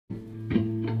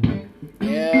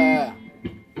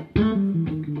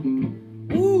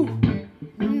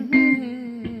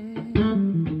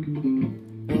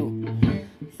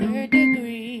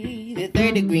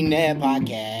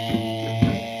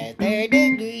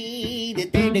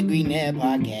Degree Net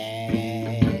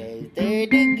Podcast. Third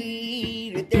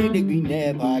Degree, the Third Degree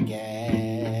Net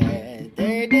Podcast.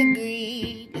 Third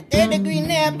Degree, the Third Degree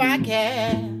Net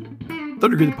Podcast.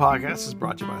 Third Degree the Podcast is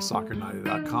brought to you by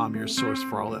Soccer90.com, your source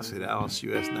for all SC Dallas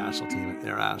U.S. national team and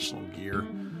international gear.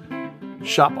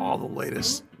 Shop all the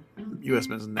latest U.S.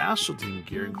 men's national team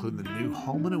gear, including the new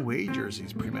home and away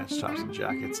jerseys, pre-match tops, and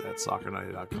jackets at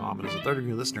Soccer90.com. And as a Third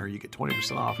Degree listener, you get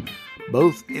 20% off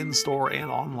both in-store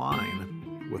and online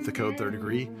with the code Third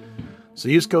Degree. So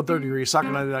use code Third Degree,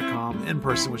 Soccer90.com, in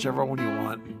person, whichever one you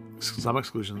want. Some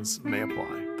exclusions may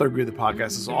apply. Third Degree the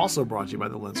Podcast is also brought to you by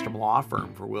the Lindstrom Law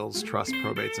Firm for wills, trusts,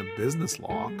 probates, and business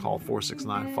law. Call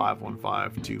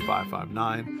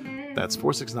 469-515-2559. That's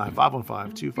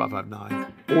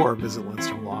 469-515-2559, or visit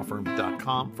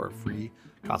lindstromlawfirm.com for a free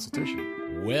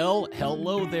consultation. Well,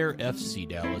 hello there, FC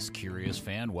Dallas Curious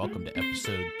fan. Welcome to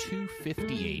episode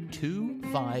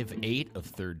 258 of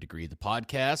Third Degree, the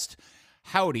podcast.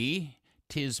 Howdy,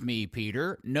 'tis me,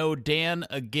 Peter. No Dan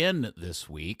again this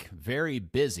week. Very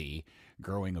busy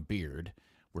growing a beard,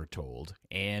 we're told.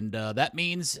 And that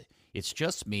means it's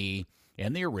just me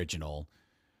and the original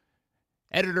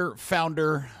editor,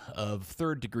 founder of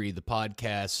Third Degree, the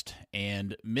podcast,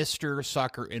 and Mr.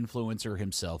 Soccer Influencer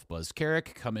himself, Buzz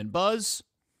Carrick. Come in, Buzz.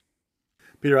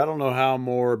 Peter, I don't know how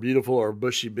more beautiful or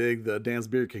bushy big the Dan's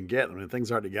beard can get. I mean, things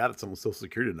already got its own social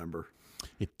security number.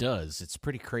 It does. It's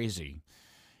pretty crazy.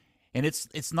 And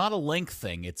it's not a length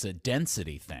thing. It's a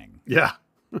density thing. Yeah.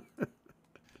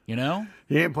 You know?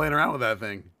 He ain't playing around with that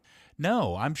thing.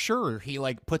 No, I'm sure he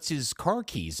puts his car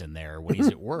keys in there when he's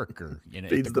at work or at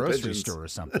the grocery store or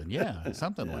something. Yeah,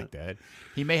 something like that.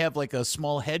 He may have a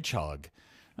small hedgehog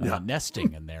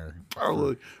nesting in there.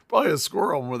 Probably a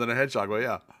squirrel more than a hedgehog, but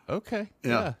yeah. Okay.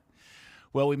 Yeah.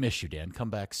 Well, we miss you, Dan.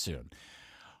 Come back soon.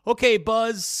 Okay,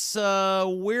 Buzz,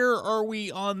 where are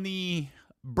we on the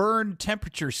burn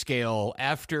temperature scale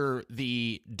after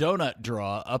the donut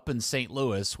draw up in St.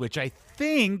 Louis, which I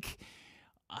think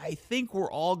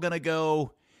we're all going to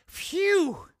go,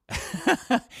 phew.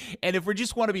 And if we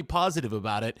just want to be positive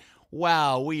about it,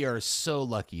 wow, we are so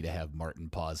lucky to have Martin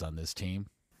Paz on this team.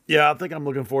 Yeah, I think I'm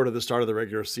looking forward to the start of the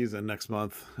regular season next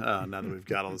month, now that we've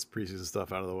got all this preseason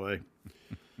stuff out of the way.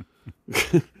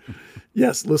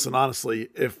 Yes, listen, honestly,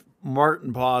 if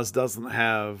Martin Paz doesn't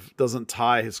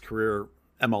tie his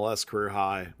MLS career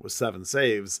high with 7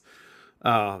 saves,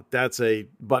 that's a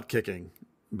butt kicking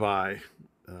by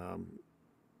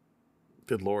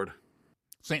good Lord.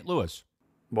 St. Louis.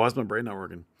 Why is my brain not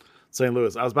working? St.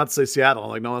 Louis. I was about to say Seattle. I'm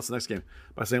like, no, that's the next game.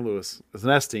 By St. Louis. It's an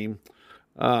S team.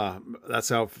 That's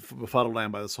how befuddled I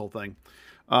am by this whole thing.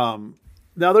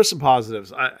 Now, there's some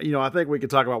positives. I think we could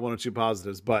talk about 1 or 2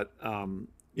 positives, but,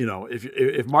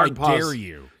 if Martin Paz... I dare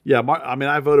you. Yeah,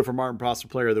 I voted for Martin Paz for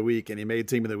Player of the Week, and he made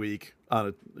Team of the Week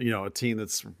on a team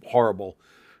that's horrible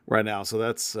right now. So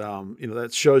that's, that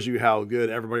shows you how good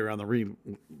everybody around the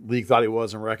league thought he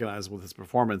was and recognized with his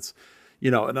performance,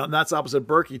 and that's opposite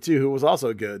Berkey too, who was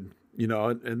also good,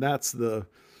 and that's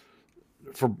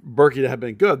for Berkey to have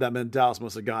been good, that meant Dallas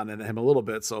must have gotten into him a little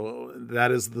bit. So that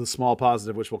is the small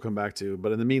positive, which we'll come back to.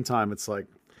 But in the meantime, it's I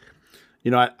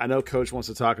know Coach wants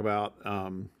to talk about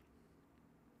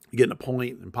getting a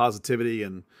point and positivity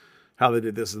and how they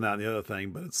did this and that and the other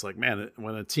thing. But it's man,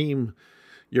 when a team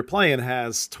you're playing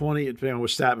has 20, depending on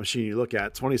which stat machine you look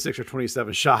at, 26 or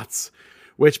 27 shots,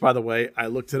 which, by the way, I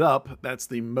looked it up. That's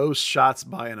the most shots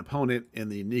by an opponent in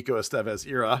the Nico Estevez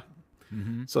era.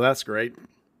 Mm-hmm. So that's great.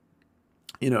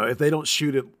 If they don't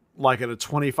shoot it at a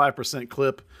 25%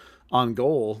 clip on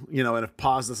goal, and if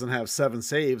Paz doesn't have 7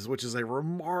 saves, which is a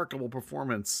remarkable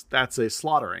performance, that's a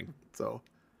slaughtering. So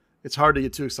it's hard to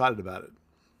get too excited about it.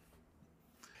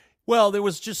 Well, there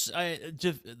was just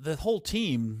the whole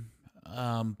team,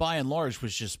 by and large,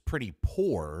 was just pretty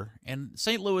poor. And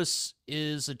St. Louis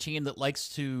is a team that likes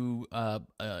to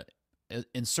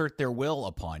insert their will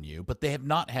upon you, but they have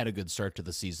not had a good start to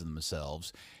the season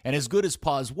themselves. And as good as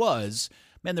Paz was,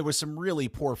 man, there was some really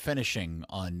poor finishing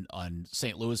on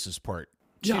St. Louis's part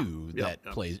too that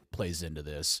plays into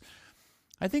this.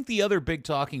 I think the other big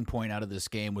talking point out of this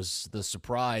game was the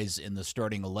surprise in the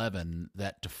starting 11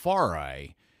 that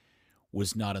Tafari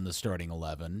was not in the starting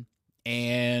 11.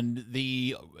 And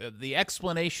the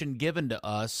explanation given to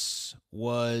us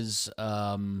was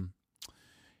that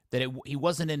he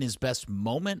wasn't in his best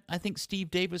moment. I think Steve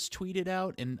Davis tweeted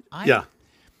out, and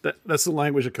that's the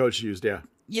language a coach used.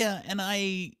 Yeah, and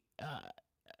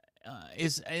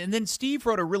and then Steve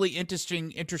wrote a really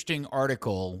interesting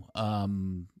article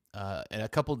a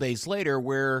couple days later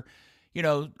where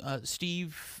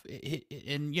Steve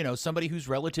and, somebody who's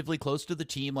relatively close to the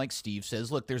team like Steve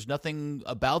says, look, there's nothing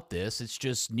about this. It's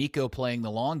just Nico playing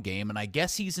the long game. And I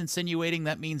guess he's insinuating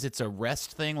that means it's a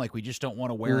rest thing. Like we just don't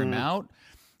want to wear him out.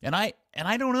 And I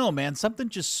don't know, man, something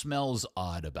just smells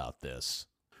odd about this.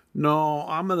 No,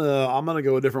 I'm gonna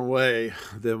go a different way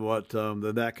than what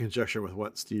than that conjecture with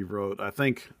what Steve wrote. I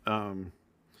think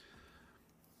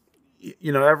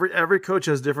every coach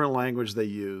has different language they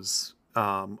use.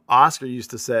 Oscar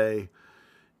used to say,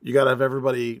 you got to have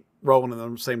everybody rolling in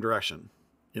the same direction,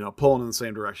 pulling in the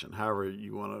same direction. However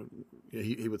you want to,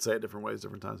 he would say it different ways,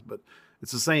 different times, but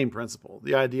it's the same principle.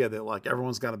 The idea that like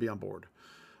everyone's got to be on board.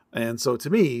 And so to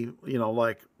me,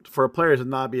 like for a player to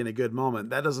not be in a good moment,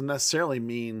 that doesn't necessarily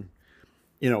mean,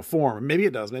 form. Maybe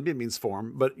it does. Maybe it means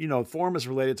form, but form is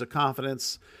related to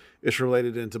confidence. It's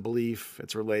related into belief.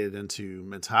 It's related into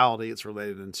mentality. It's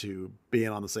related into being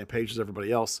on the same page as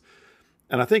everybody else.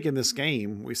 And I think in this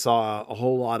game, we saw a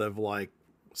whole lot of like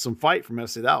some fight from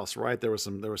FC Dallas, right? There was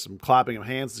some clapping of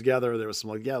hands together. There was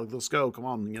some like, yeah, let's go. Come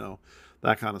on.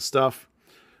 That kind of stuff.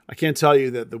 I can't tell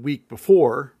you that the week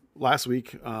before last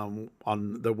week, on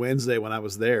the Wednesday when I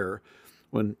was there,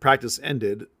 when practice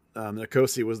ended,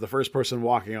 Nkosi was the first person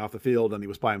walking off the field and he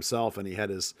was by himself and he had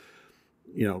his,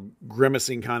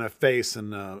 grimacing kind of face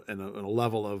and a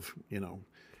level of,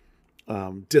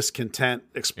 discontent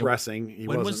expressing.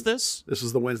 When was this? This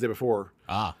was the Wednesday before.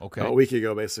 Okay. A week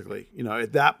ago, basically.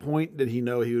 At that point, did he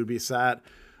know he would be sat?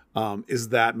 Is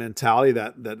that mentality,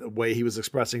 that way he was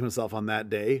expressing himself on that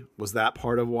day, was that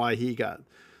part of why he got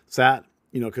sat?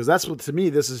 Because that's what, to me,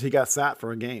 he got sat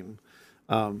for a game.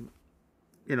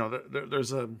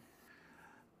 There's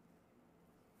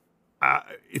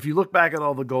if you look back at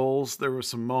all the goals, there were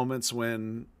some moments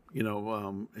when,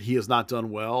 he has not done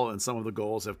well, and some of the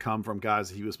goals have come from guys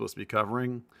that he was supposed to be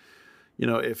covering.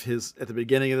 If at the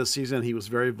beginning of the season, he was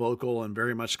very vocal and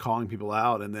very much calling people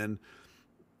out, and then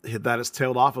that has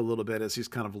tailed off a little bit as he's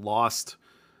kind of lost,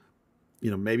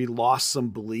 maybe lost some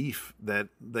belief that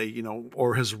they,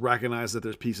 or has recognized that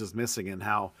there's pieces missing and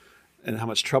how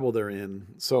much trouble they're in.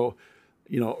 So,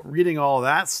 reading all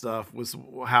that stuff was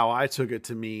how I took it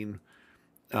to mean,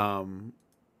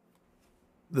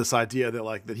 this idea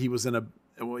that he was in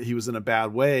a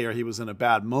bad way, or he was in a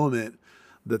bad moment,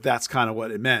 that's kind of what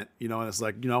it meant, and it's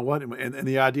like, what? And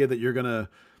the idea that you're going to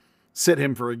sit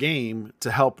him for a game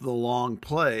to help the long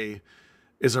play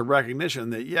is a recognition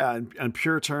that, yeah, in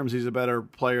pure terms, he's a better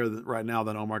player right now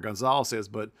than Omar Gonzalez is,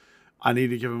 but I need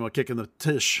to give him a kick in the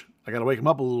tish. I got to wake him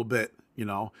up a little bit. I'm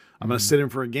going to sit him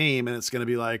for a game, and it's going to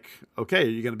be like, okay, are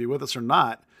you going to be with us or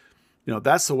not?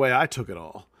 That's the way I took it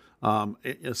all.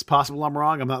 It's possible I'm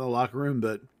wrong. I'm not in the locker room,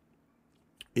 but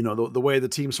the way the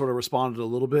team sort of responded a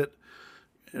little bit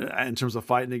in terms of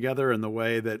fighting together, and the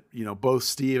way that, both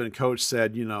Steve and coach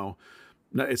said,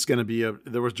 it's going to be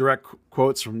there was direct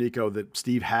quotes from Nico that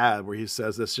Steve had where he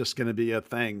says, it's just going to be a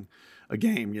thing, a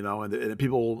game, and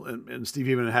people, and Steve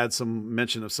even had some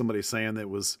mention of somebody saying that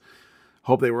was,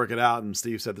 hope they work it out. And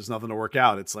Steve said, there's nothing to work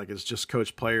out. It's like, it's just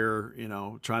coach player,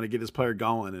 trying to get his player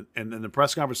going. And in the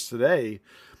press conference today,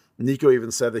 Nico even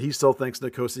said that he still thinks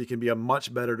Nkosi can be a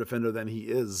much better defender than he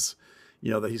is,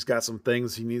 that he's got some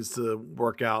things he needs to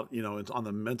work out, on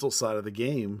the mental side of the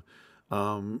game,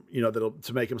 that'll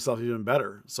to make himself even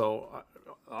better. So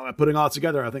putting all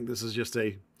together, I think this is just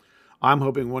I'm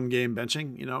hoping one game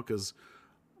benching, because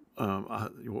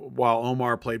while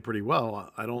Omar played pretty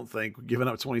well, I don't think giving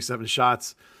up 27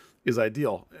 shots is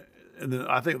ideal. And then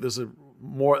I think there's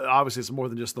obviously it's more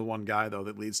than just the one guy though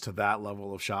that leads to that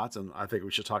level of shots. And I think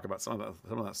we should talk about some of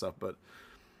that stuff, but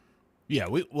yeah,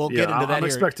 we'll get into that. I'm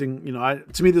expecting,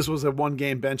 to me, this was a one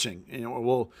game benching,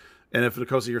 and if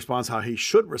Nkosi responds how he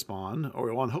should respond,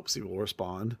 or one hopes he will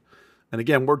respond. And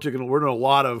again, we're doing a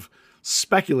lot of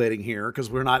speculating here because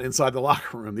we're not inside the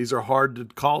locker room. These are hard to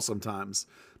call sometimes.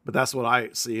 But that's what I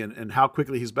see, and how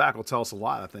quickly he's back will tell us a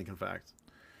lot, I think, in fact.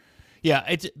 Yeah,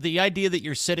 it's the idea that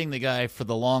you're sitting the guy for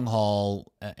the long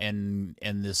haul, and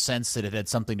the sense that it had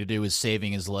something to do with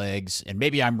saving his legs, and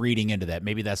maybe I'm reading into that.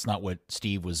 Maybe that's not what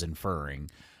Steve was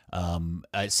inferring.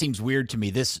 It seems weird to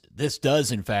me. This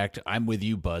does, in fact, I'm with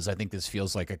you, Buzz. I think this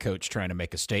feels like a coach trying to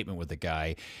make a statement with the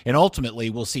guy. And ultimately,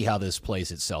 we'll see how this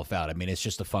plays itself out. I mean, it's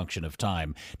just a function of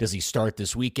time. Does he start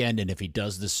this weekend? And if he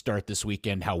does start this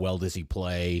weekend, how well does he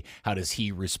play? How does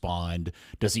he respond?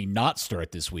 Does he not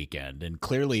start this weekend? And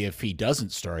clearly, if he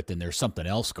doesn't start, then there's something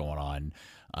else going on.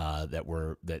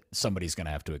 That somebody's going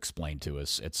to have to explain to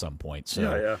us at some point.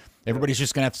 So everybody's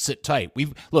just going to have to sit tight.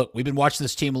 We've been watching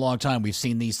this team a long time. We've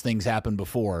seen these things happen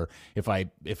before. If I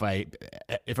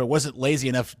wasn't lazy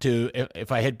enough to,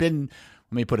 if I had been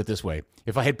let me put it this way.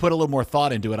 If I had put a little more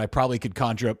thought into it, I probably could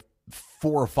conjure up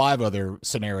 4 or 5 other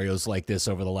scenarios like this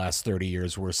over the last 30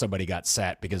 years where somebody got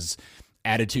sat because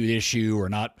attitude issue or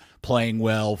not playing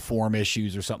well, form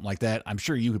issues or something like that. I'm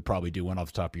sure you could probably do one off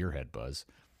the top of your head, Buzz.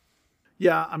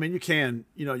 Yeah, I mean, you can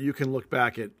look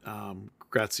back at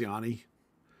Graziani.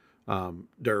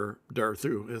 Durr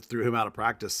threw him out of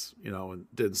practice, and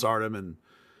didn't start him. And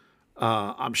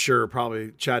I'm sure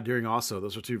probably Chad Deering also.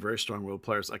 Those are 2 very strong-willed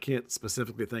players. I can't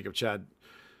specifically think of Chad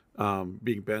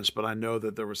being benched, but I know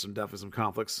that there was definitely some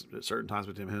conflicts at certain times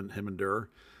between him and Durr.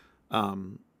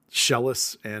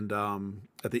 Shellis and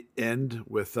at the end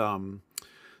with the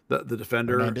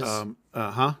defender.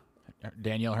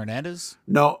 Daniel Hernandez?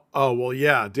 No. Oh, well,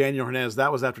 yeah. Daniel Hernandez.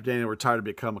 That was after Daniel retired to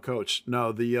become a coach.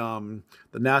 No, the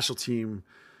national team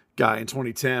guy in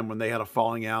 2010 when they had a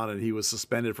falling out and he was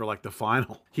suspended for like the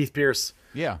final. Heath Pierce.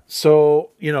 Yeah. So,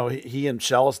 he and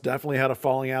Shellis definitely had a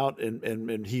falling out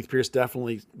and Heath Pierce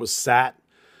definitely was sat.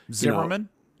 Zimmerman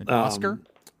and Oscar?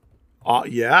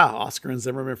 Yeah, Oscar and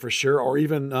Zimmerman for sure. Or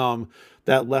even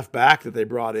that left back that they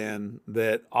brought in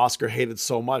that Oscar hated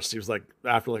so much. He was like,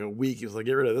 after like a week, he was like,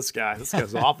 get rid of this guy. This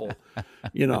guy's awful,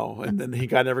 and then he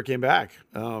never came back.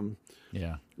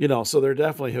 Yeah. So there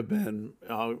definitely have been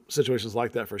situations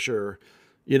like that for sure.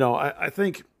 I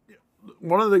think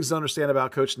one of the things to understand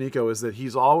about Coach Nico is that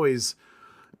he's always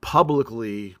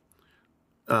publicly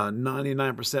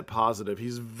 99% positive.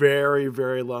 He's very,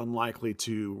 very unlikely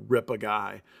to rip a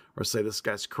guy or say this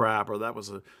guy's crap or that was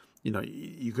a, you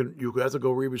have to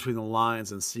go read between the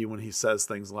lines and see when he says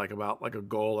things like about like a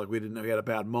goal, like we didn't know he had a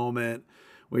bad moment.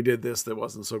 We did this that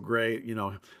wasn't so great.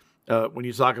 When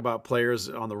you talk about players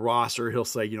on the roster, he'll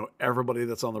say, everybody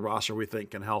that's on the roster we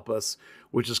think can help us,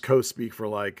 which is coach speak for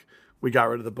like, we got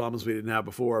rid of the bums we didn't have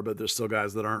before, but there's still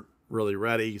guys that aren't really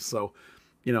ready. So,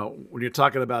 when you're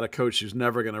talking about a coach who's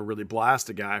never going to really blast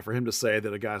a guy, for him to say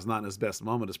that a guy's not in his best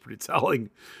moment is pretty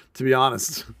telling, to be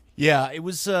honest. Yeah, it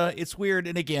was. It's weird,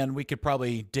 and again, we could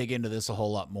probably dig into this a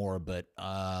whole lot more. But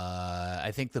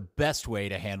I think the best way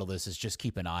to handle this is just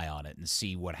keep an eye on it and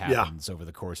see what happens over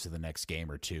the course of the next game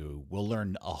or two. We'll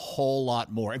learn a whole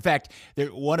lot more. In fact,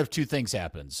 one of 2 things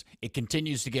happens: it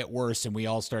continues to get worse, and we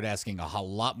all start asking a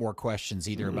whole lot more questions,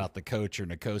 either about the coach or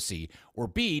Nkosi, or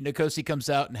B, Nkosi comes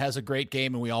out and has a great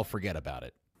game, and we all forget about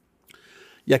it.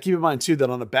 Yeah, keep in mind too that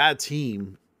on a bad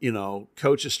team,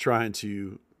 coach is trying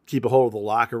to keep a hold of the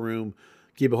locker room,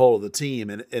 keep a hold of the team.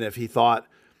 And if he thought,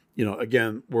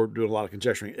 again, we're doing a lot of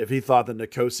conjecturing. If he thought that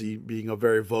Nkosi being a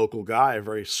very vocal guy, a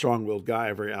very strong-willed guy,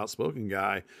 a very outspoken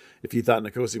guy, if he thought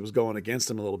Nkosi was going against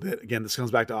him a little bit, again, this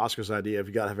comes back to Oscar's idea of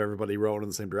you got to have everybody rowing in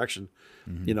the same direction.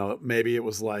 Mm-hmm. Maybe it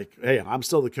was like, hey, I'm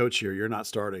still the coach here. You're not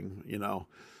starting,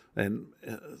 And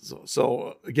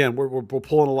so again, we're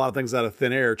pulling a lot of things out of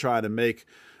thin air, trying to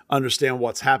understand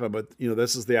what's happened. But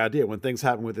this is the idea: when things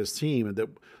happen with this team, and that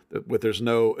there's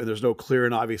no clear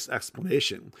and obvious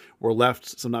explanation, we're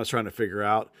left sometimes trying to figure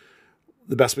out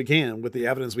the best we can with the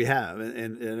evidence we have.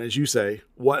 And as you say,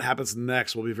 what happens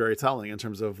next will be very telling in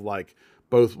terms of like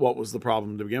both what was the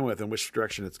problem to begin with and which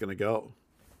direction it's going to go.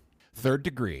 Third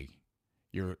Degree,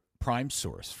 your prime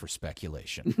source for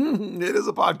speculation. It is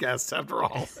a podcast after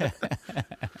all.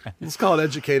 Let's call it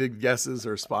educated guesses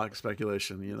or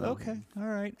speculation. Okay. All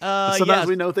right. Sometimes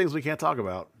we know things we can't talk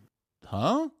about.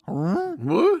 Huh?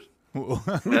 What?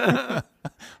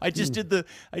 I just did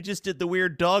the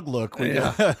weird dog look when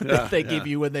they give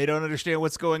you when they don't understand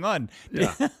what's going on.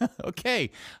 Yeah.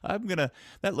 Okay,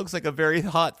 that looks like a very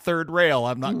hot third rail.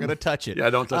 I'm not gonna touch it. Yeah,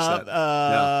 don't touch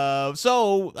that.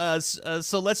 So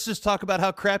let's just talk about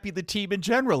how crappy the team in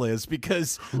general is,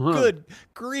 because good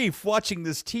grief, watching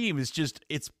this team is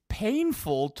it's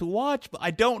painful to watch.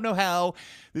 I don't know how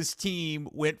this team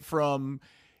went from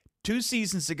 2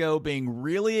 seasons ago being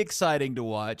really exciting to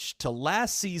watch, to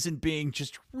last season being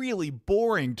just really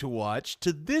boring to watch,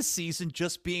 to this season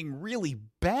just being really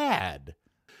bad.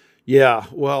 Yeah,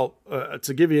 well,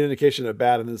 to give you an indication of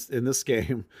bad in this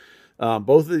game,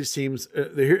 both of these teams,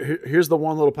 here's the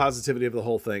one little positivity of the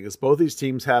whole thing, is both these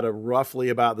teams had a roughly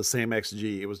about the same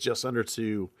XG. It was just under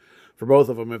 2 for both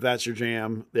of them, if that's your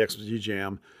jam, the XG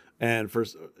jam. And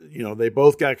they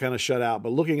both got kind of shut out.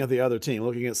 But looking at the other team,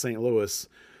 looking at St. Louis,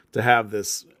 to have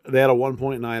this, they had a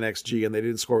 1.9 XG and they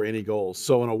didn't score any goals.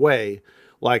 So in a way,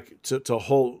 like to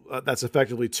hold, that's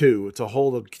effectively 2, to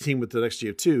hold a team with an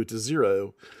XG of 2 to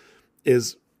 0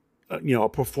 is,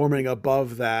 performing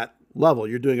above that level.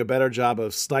 You're doing a better job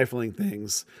of stifling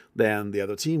things than the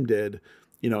other team did,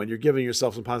 and you're giving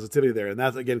yourself some positivity there. And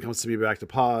that again comes to me back to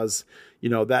pause,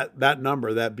 that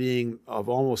number, that being of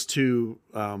almost 2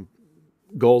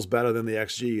 goals better than the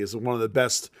XG, is one of the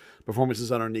best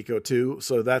performances under Nico too.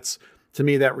 So that's, to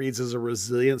me, that reads as a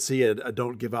resiliency, a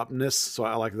don't give upness. So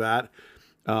I like that.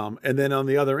 And then on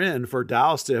the other end, for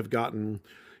Dallas to have gotten,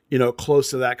 close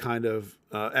to that kind of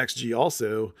XG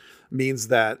also means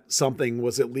that something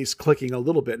was at least clicking a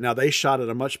little bit. Now they shot at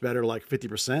a much better, like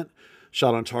 50%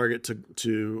 shot on target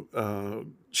to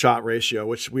shot ratio,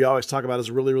 which we always talk about is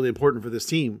really, really important for this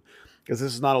team, because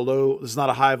this is not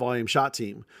a high volume shot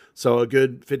team. So a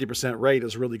good 50% rate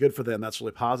is really good for them. That's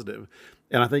really positive.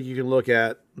 And I think you can look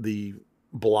at the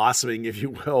blossoming, if you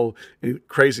will,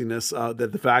 craziness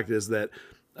that the fact is that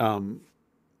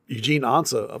Eugene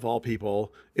Ansah, of all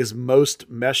people, is most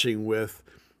meshing with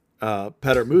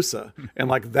Petr Musa. And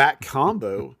like that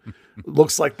combo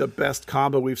looks like the best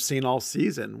combo we've seen all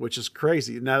season, which is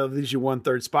crazy. Now that leaves you one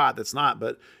third spot, that's not,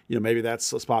 but maybe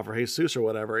that's a spot for Jesus or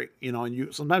whatever,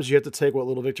 and sometimes you have to take what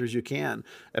little victories you can.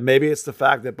 And maybe it's the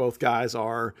fact that both guys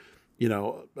are,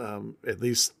 at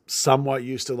least somewhat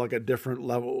used to like a different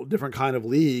level, different kind of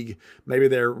league. Maybe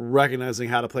they're recognizing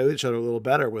how to play with each other a little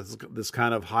better with this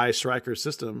kind of high striker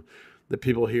system that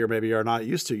people here maybe are not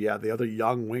used to yet. The other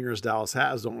young wingers Dallas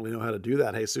has don't really know how to do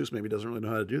that. Jesus maybe doesn't really know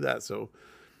how to do that. So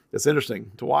it's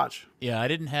interesting to watch. Yeah, I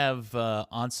didn't have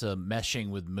Ansah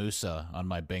meshing with Musa on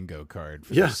my bingo card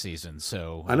for this season.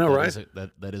 So I know, right?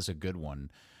 That is a good one.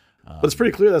 But it's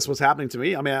pretty clear that's what's happening to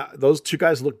me. I mean, those two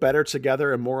guys look better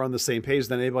together and more on the same page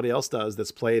than anybody else does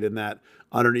that's played in that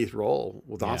underneath role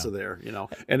with Ansah there,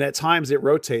 And at times it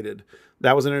rotated.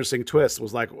 That was an interesting twist. It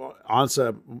was like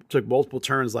Ansah took multiple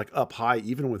turns like up high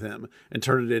even with him and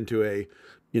turned it into a,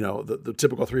 the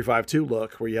typical 3-5-2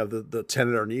 look where you have the 10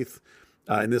 underneath.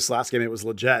 In this last game, it was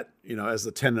legit, as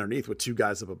the 10 underneath with two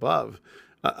guys up above.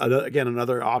 Again,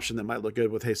 another option that might look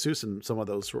good with Jesus and some of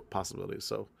those possibilities.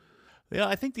 So. Yeah,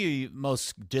 I think the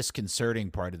most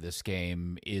disconcerting part of this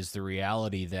game is the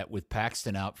reality that with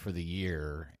Paxton out for the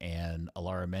year and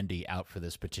Illarra Mendy out for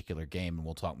this particular game, and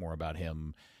we'll talk more about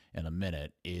him in a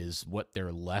minute, is what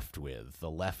they're left with.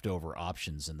 The leftover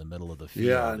options in the middle of the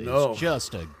field is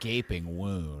just a gaping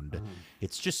wound.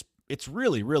 It's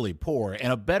really, really poor.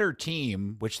 And a better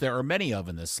team, which there are many of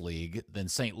in this league, than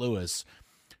St. Louis,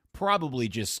 probably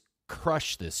just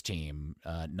crushed this team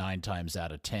 9 times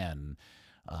out of 10.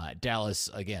 Dallas,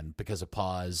 again, because of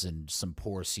pause and some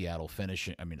poor St.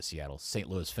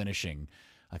 Louis finishing,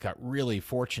 I got really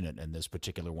fortunate in this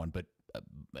particular one. But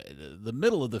the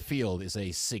middle of the field is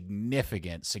a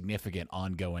significant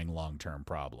ongoing long-term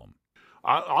problem.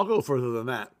 I'll go further than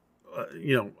that.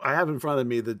 I have in front of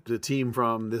me the team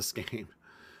from this game.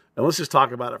 And let's just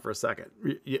talk about it for a second.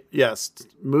 Yes,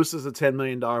 Moose is a $10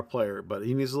 million player, but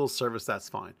he needs a little service. That's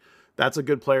fine. That's a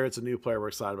good player. It's a new player. We're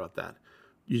excited about that.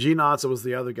 Eugene Ansah was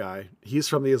the other guy. He's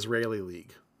from the Israeli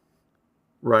league,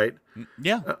 right?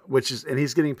 Yeah. And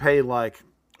he's getting paid like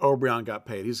O'Brien got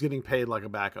paid. He's getting paid like a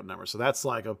backup number. So that's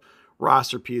like a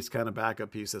roster piece, kind of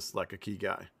backup piece. That's like a key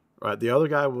guy, right? The other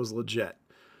guy was legit,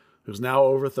 who's now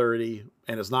over 30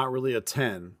 and is not really a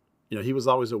 10. He was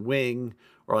always a wing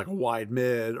or like a wide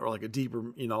mid or like a deeper,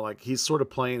 like he's sort of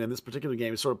playing in this particular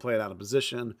game. He's sort of playing out of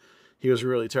position. He was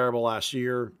really terrible last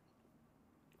year.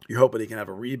 You're hoping he can have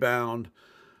a rebound.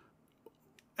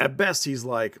 At best, he's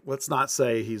like, let's not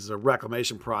say he's a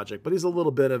reclamation project, but he's a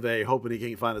little bit of a hoping he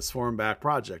can find his form back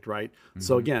project, right? Mm-hmm.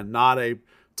 So again, not a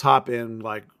top end,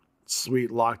 like sweet,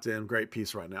 locked in, great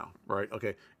piece right now, right?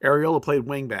 Okay. Ariola played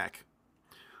wing back.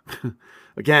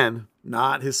 Again,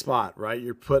 not his spot, right?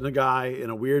 You're putting a guy in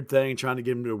a weird thing, trying to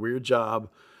get him to a weird job.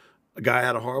 A guy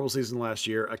had a horrible season last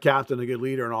year, a captain, a good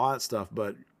leader and all that stuff,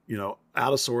 but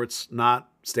out of sorts, not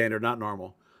standard, not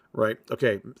normal, right?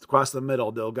 Okay. Across the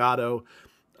middle, Delgado,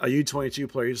 a U22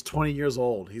 player. He's 20 years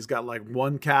old. He's got like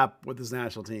one cap with his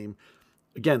national team.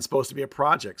 Again, supposed to be a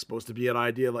project, supposed to be an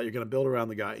idea that you're going to build around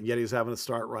the guy, and yet he's having to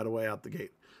start right away out the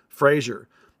gate. Frazier,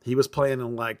 he was playing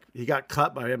in he got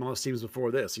cut by MLS teams before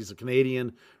this. He's a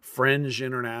Canadian fringe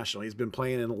international. He's been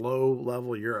playing in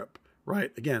low-level Europe,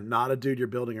 right? Again, not a dude you're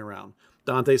building around.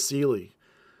 Dante Seeley,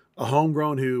 a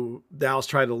homegrown who Dallas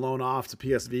tried to loan off to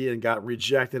PSV and got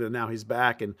rejected, and now he's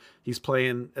back, and he's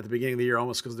playing at the beginning of the year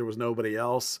almost because there was nobody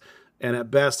else. And at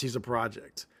best, he's a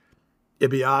project.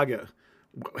 Ibiaga,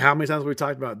 how many times have we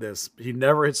talked about this? He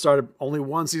never had started only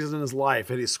one season in his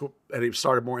life, and he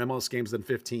started more MLS games than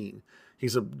 15.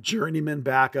 He's a journeyman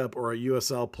backup or a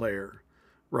USL player,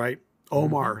 right?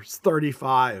 Omar is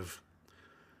 35.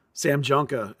 Sam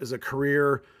Junka is a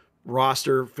career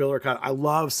roster filler kind. I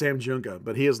love Sam Junka,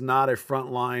 but he is not a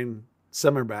frontline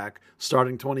center back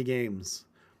starting 20 games.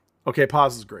 Okay,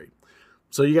 pause is great.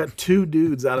 So you got 2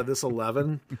 dudes out of this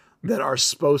 11 that are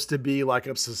supposed to be like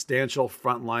a substantial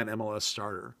frontline MLS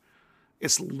starter.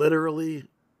 It's literally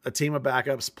a team of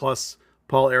backups plus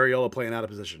Paul Arriola playing out of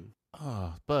position.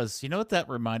 Oh, Buzz, you know what that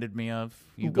reminded me of?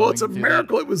 Well, it's a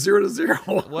miracle it was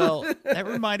 0-0. Well, that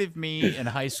reminded me in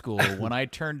high school when I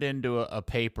turned into a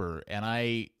paper and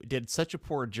I did such a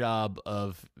poor job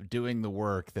of doing the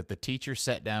work that the teacher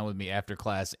sat down with me after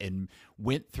class and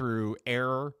went through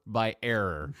error by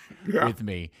error with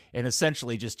me and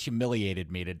essentially just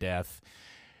humiliated me to death.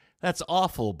 That's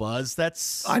awful, Buzz.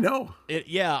 I know.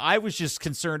 Yeah, I was just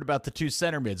concerned about the two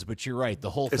center mids, but you're right.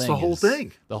 The whole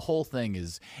thing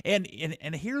is, and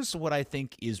here's what I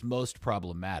think is most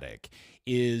problematic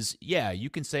is, yeah, you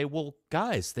can say, well,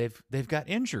 guys, they've got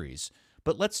injuries,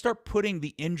 but let's start putting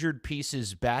the injured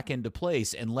pieces back into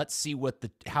place and let's see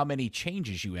how many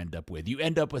changes you end up with. You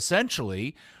end up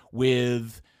essentially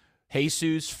with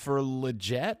Jesus for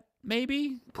Leggett,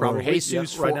 maybe? Probably. Or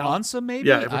Jesus for Ansa, maybe?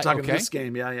 Yeah, if we're talking this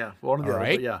game, yeah. One of the other,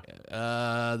 right. Yeah.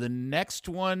 The next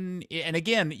one, and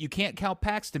again, you can't count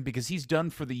Paxton because he's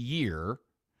done for the year.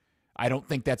 I don't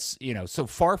think that's, so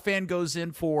Farfan goes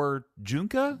in for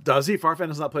Junka? Does he? Farfan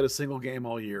has not played a single game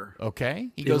all year.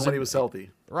 Okay. He goes when he was healthy.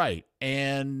 Right.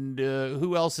 And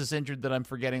who else is injured that I'm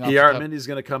forgetting? Illarra Mendy's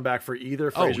going to come back for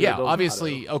either Frazier or Donato.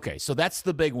 Obviously. Okay, so that's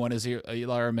the big one is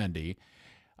Illarra Mendy.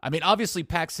 I mean, obviously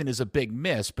Paxton is a big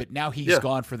miss, but now he's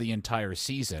gone for the entire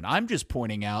season. I'm just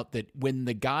pointing out that when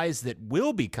the guys that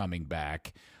will be coming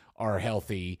back are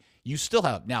healthy, you still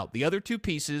have. Now, the other two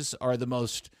pieces are the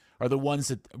ones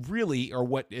that really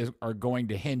are going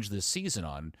to hinge this season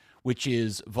on, which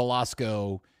is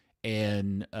Velasco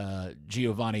and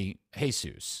Giovanni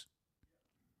Jesus.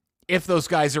 If those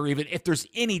guys if there's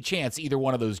any chance either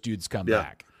one of those dudes come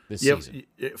back this season.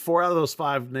 4 out of those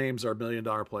 5 names are $1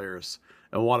 million players.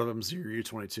 And one of them is your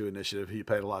U22 initiative. He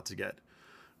paid a lot to get,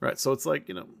 right? So it's like,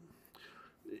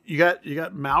 you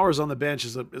got Mowers on the bench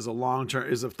is a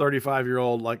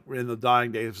 35-year-old like in the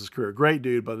dying days of his career, great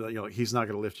dude, but he's not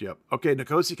going to lift you up. Okay,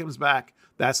 Nkosi comes back,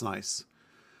 that's nice.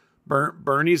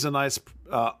 Bernie's a nice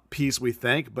piece, we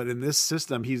think, but in this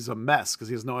system he's a mess because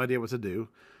he has no idea what to do.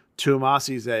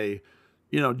 Tuamasi's a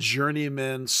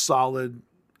journeyman, solid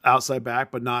outside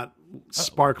back, but not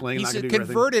sparkling. He's not a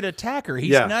converted attacker.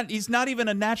 He's not even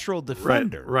a natural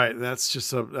defender. Right. That's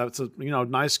a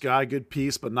nice guy, good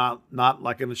piece, but not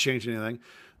like going to change anything.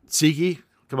 Tsiki,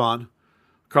 come on.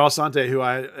 Carl Sante, who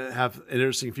I have an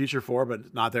interesting future for,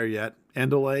 but not there yet.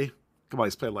 Endele, come on,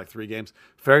 he's played like 3 games.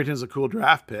 Farrington's a cool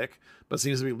draft pick, but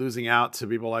seems to be losing out to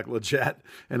people like Leggett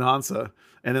and Ansa.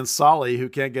 And then Solly, who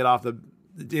can't get off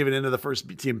even into the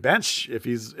first team bench if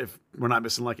we're not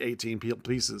missing like 18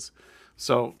 pieces.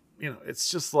 So, it's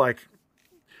just like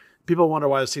people wonder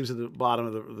why this team's at the bottom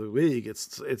of the league.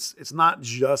 It's not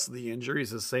just the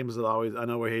injuries, it's the same as it always. I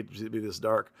know we hate to be this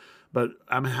dark, but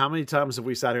how many times have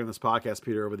we sat here in this podcast,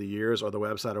 Peter, over the years or the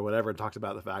website or whatever, and talked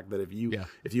about the fact that if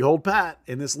you hold pat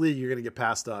in this league, you're going to get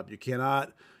passed up. You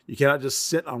cannot just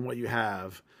sit on what you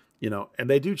have, and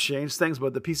they do change things,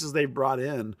 but the pieces they've brought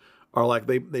in are like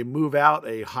they move out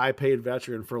a high paid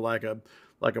veteran for like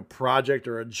a project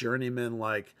or a journeyman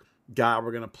like guy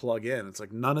we're going to plug in. It's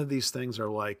like none of these things are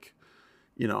like,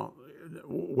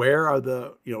 where are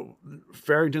the,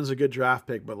 Farrington's a good draft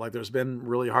pick, but like there's been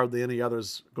really hardly any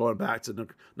others going back to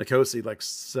Nkosi, like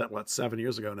 7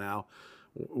 years ago now.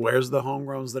 Where's the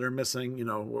homegrowns that are missing?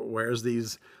 Where's the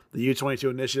U22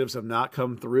 initiatives have not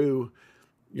come through.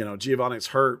 Giovanni's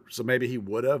hurt, so maybe he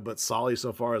would have, but Solly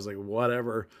so far is like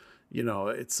whatever.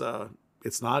 It's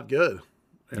not good.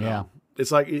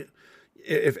 It's like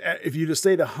if you just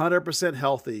stayed 100%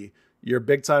 healthy, your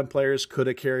big time players could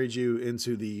have carried you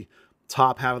into the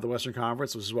top half of the Western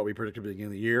Conference, which is what we predicted at the beginning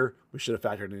of the year. We should have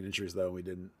factored in injuries though, and we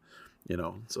didn't.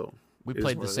 So we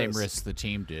played the same risks the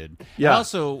team did. Yeah. I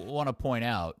also want to point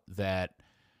out that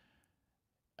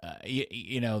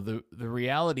the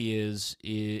reality is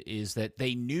that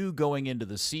they knew going into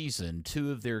the season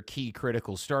 2 of their key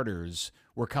critical starters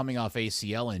were coming off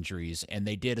ACL injuries, and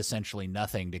they did essentially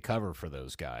nothing to cover for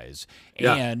those guys.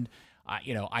 Yeah. And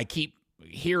I keep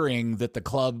hearing that the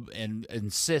club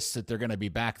insists that they're going to be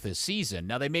back this season.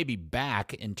 Now they may be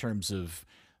back in terms of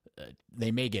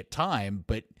they may get time,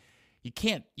 but you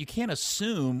can't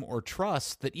assume or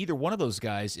trust that either one of those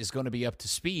guys is going to be up to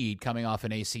speed coming off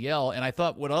an ACL. And I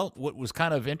thought what was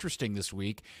kind of interesting this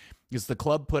week is the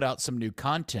club put out some new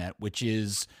content, which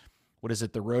is, what is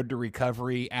it? The Road to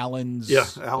Recovery, Allen's. Yeah,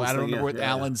 I don't remember what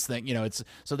Allen's thing. It's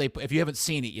so if you haven't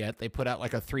seen it yet, they put out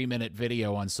like a 3-minute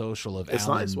video on social of it's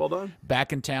Allen nice, well done,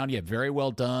 back in town. Yeah, very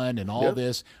well done, and all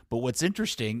this. But what's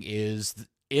interesting is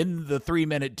in the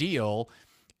 3-minute deal,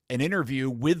 an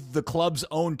interview with the club's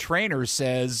own trainer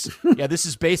says, "Yeah, this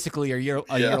is basically a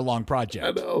year-long project."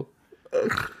 I know.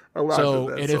 So,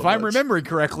 and if I'm remembering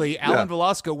correctly, Alan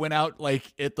Velasco went out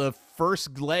like at the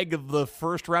first leg of the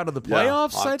first round of the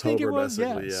playoffs. October, I think it was.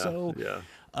 So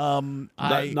 9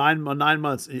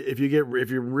 months. If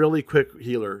you're really quick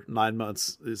healer, 9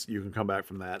 months is you can come back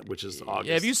from that, which is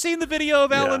August. Have you seen the video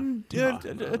of Alan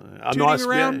tooting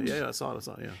around? Yeah, I saw it.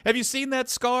 Yeah. Have you seen that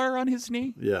scar on his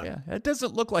knee? Yeah. It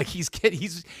doesn't look like he's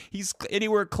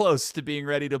anywhere close to being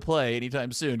ready to play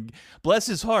anytime soon. Bless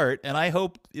his heart, and I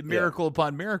hope miracle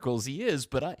upon miracles he is.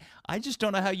 But I just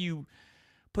don't know how you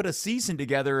put a season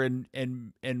together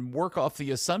and work off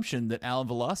the assumption that Alan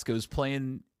Velasco is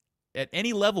playing at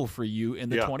any level for you in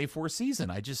the 24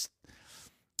 season. I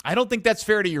don't think that's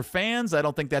fair to your fans. I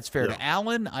don't think that's fair to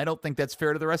Allen. I don't think that's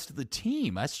fair to the rest of the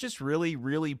team. That's just really,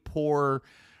 really poor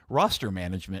roster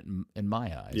management in my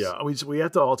eyes. Yeah, we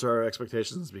have to alter our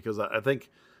expectations because I think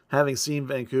having seen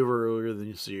Vancouver earlier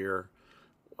this year,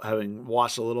 having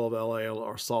watched a little of LA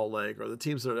or Salt Lake or the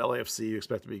teams that are LAFC you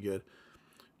expect to be good,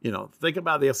 think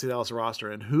about the FC Dallas roster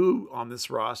and who on this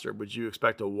roster would you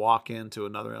expect to walk into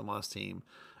another MLS team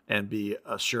and be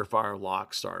a surefire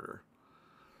lock starter.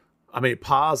 I mean,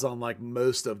 pause on like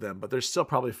most of them, but there's still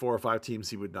probably 4 or 5 teams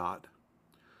he would not.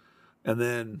 And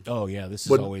then, this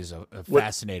is always a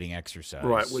fascinating exercise.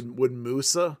 Right? Would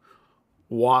Musa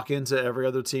walk into every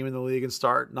other team in the league and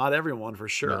start? Not everyone, for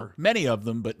sure. No, many of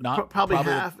them, but not probably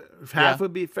half. Half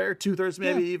would be fair. 2/3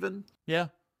 maybe even. Yeah.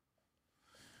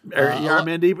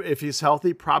 Yaramendi, if he's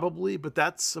healthy, probably, but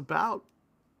that's about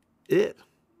it.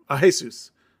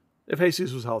 Jesus. If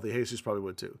Jesus was healthy, Jesus probably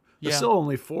would too. There's still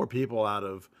only 4 people out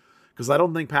of, because I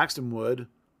don't think Paxton would.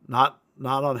 Not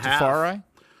on half. Tafari?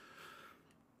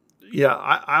 Yeah,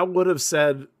 I would have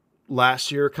said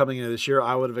last year, coming into this year,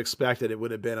 I would have expected it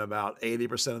would have been about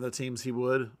 80% of the teams he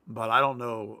would, but I don't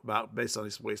know about based on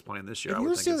his waste playing this year. I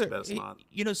would think it's not.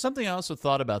 Something I also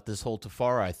thought about this whole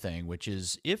Tafari thing, which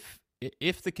is if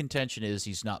the contention is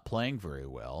he's not playing very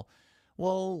well.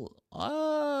 Well,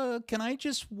 can I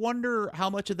just wonder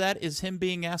how much of that is him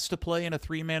being asked to play in a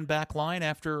 3-man back line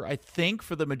after, I think,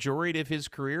 for the majority of his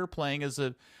career, playing as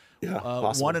a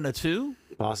 1 and a 2?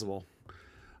 Possible.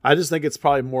 I just think it's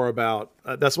probably more about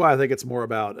that's why I think it's more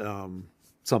about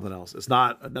something else. It's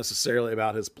not necessarily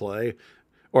about his play,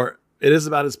 or it is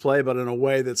about his play, but in a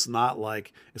way that's not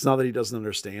like, it's not that he doesn't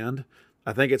understand.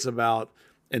 I think it's about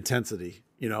intensity.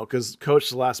 Because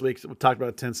Coach last week we talked about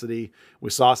intensity. We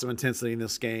saw some intensity in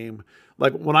this game.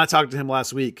 Like when I talked to him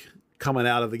last week, coming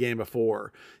out of the game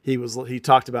before, he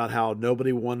talked about how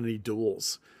nobody won any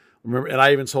duels. Remember, and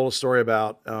I even told a story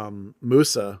about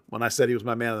Musa when I said he was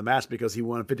my man of the match because he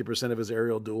won 50% of his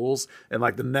aerial duels, and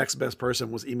like the next best person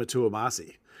was Imatu Amasi.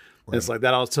 Right. And it's like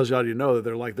that always tells you how you know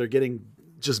that they're getting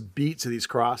just beat to these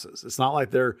crosses. It's not like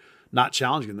they're not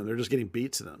challenging them; they're just getting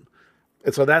beat to them.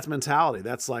 And so that's mentality.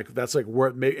 That's like where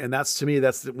it may, and that's, to me,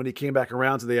 that's when he came back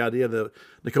around to the idea that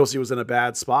Nkosi was in a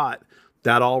bad spot.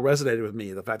 That all resonated with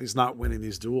me. The fact he's not winning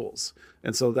these duels,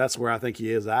 and so that's where I think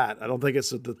he is at. I don't think it's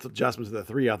the adjustment to the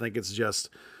 3. I think it's just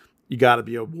you got to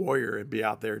be a warrior and be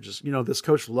out there. Just this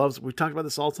coach loves. We talk about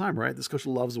this all the time, right? This coach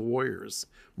loves warriors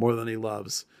more than he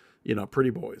loves pretty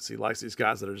boys. He likes these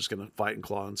guys that are just going to fight and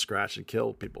claw and scratch and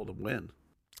kill people to win.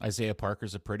 Isaiah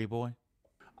Parker's a pretty boy.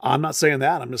 I'm not saying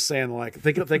that. I'm just saying, like,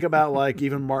 think about like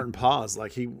even Martin Paz.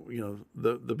 Like he,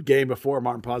 the game before,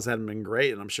 Martin Paz hadn't been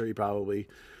great, and I'm sure he probably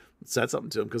said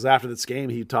something to him because after this game,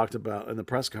 he talked about in the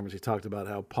press conference. He talked about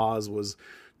how Paz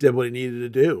did what he needed to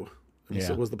do. And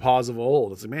so it was the Paz of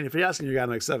old. It's like, man, if you're asking your guy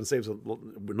to make 7 saves a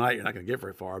night, you're not going to get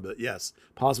very far. But yes,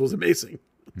 Paz was amazing.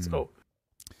 So,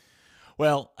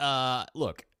 well,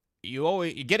 look.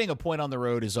 Getting a point on the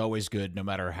road is always good, no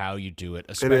matter how you do it.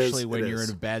 Especially when you're in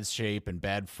a bad shape and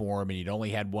bad form, and you'd only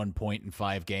had 1 point in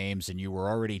 5 games, and you were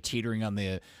already teetering on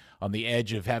the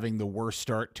edge of having the worst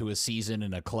start to a season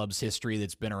in a club's history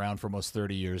that's been around for almost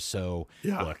 30 years. So,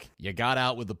 look, you got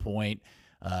out with the point.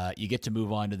 You get to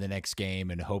move on to the next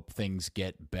game and hope things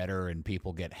get better and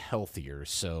people get healthier.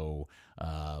 So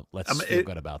let's feel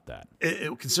good about that.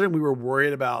 Considering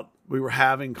we were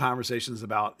having conversations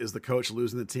about, is the coach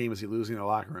losing the team? Is he losing the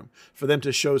locker room? For them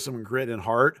to show some grit and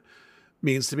heart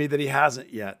means to me that he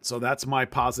hasn't yet. So that's my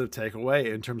positive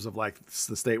takeaway in terms of like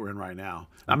the state we're in right now.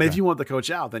 I mean, if you want the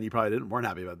coach out, then you probably weren't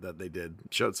happy about that. They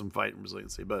showed some fight and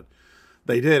resiliency, but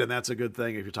they did, and that's a good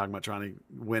thing if you're talking about trying to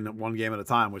win one game at a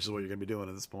time, which is what you're going to be doing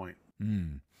at this point.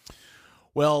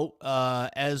 Well,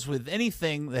 as with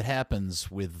anything that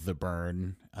happens with the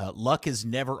Burn, luck is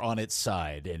never on its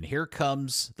side. And here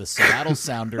comes the Seattle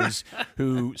Sounders,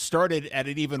 who started at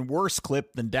an even worse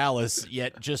clip than Dallas,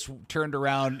 yet just turned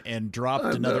around and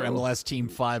dropped another MLS team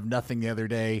 5-0 the other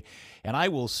day. And I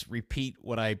will repeat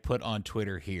what I put on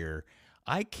Twitter here.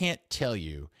 I can't tell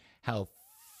you how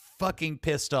fucking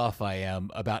pissed off I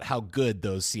am about how good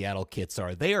those Seattle kits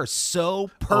are. They are so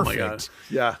perfect. Oh my God.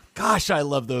 Yeah. Gosh, I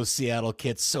love those Seattle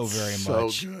kits so very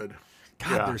much. So good.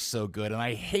 God, they're so good, and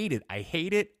I hate it. I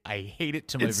hate it. I hate it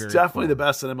to my very core. It's definitely the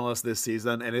best in MLS this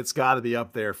season, and it's got to be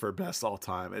up there for best all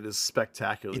time. It is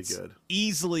spectacularly good.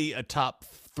 Easily a top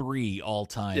 3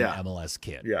 all-time MLS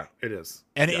kit. Yeah, it is.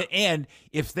 And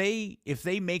if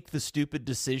they make the stupid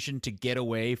decision to get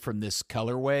away from this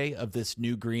colorway of this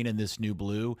new green and this new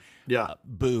blue,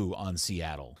 boo on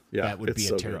Seattle. Yeah, that would be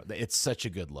so a terrible. It's such a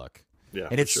good look. Yeah,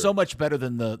 and it's so much better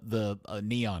than the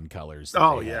neon colors.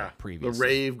 That they had previously. The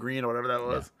rave green or whatever that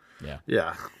was.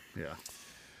 Yeah.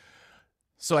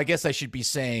 So I guess I should be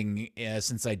saying,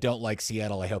 since I don't like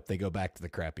Seattle, I hope they go back to the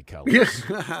crappy colors.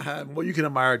 Yeah. Well, you can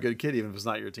admire a good kid even if it's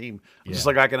not your team. Just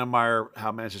like I can admire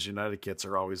how Manchester United kits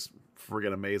are always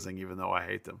friggin' amazing, even though I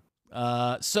hate them.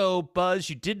 So Buzz,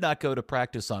 you did not go to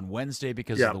practice on Wednesday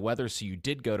because of the weather, so you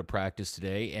did go to practice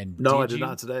today. And no, I did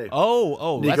not today.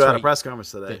 Oh, Nico that's had a press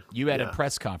conference today. You had a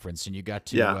press conference, and you got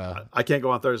to. Yeah, I can't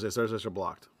go on Thursdays. Thursdays are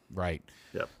blocked. Right.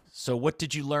 Yep. So what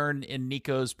did you learn in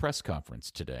Nico's press conference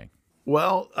today?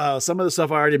 Well, some of the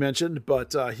stuff I already mentioned,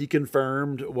 but he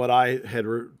confirmed what I had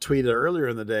tweeted earlier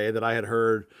in the day that I had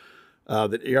heard.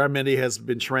 That Illarra has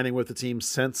been training with the team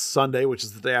since Sunday, which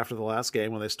is the day after the last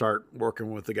game when they start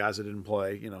working with the guys that didn't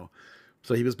play,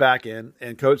 So he was back in,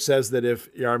 and coach says that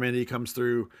if Illarra comes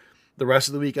through the rest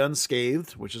of the week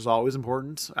unscathed, which is always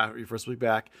important after your first week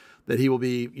back, that he will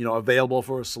be, available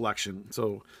for a selection.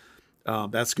 So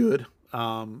that's good.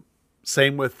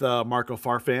 Same with Marco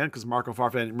Farfan, because Marco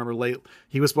Farfan, remember late,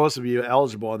 he was supposed to be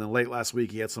eligible, and then late last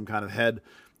week he had some kind of head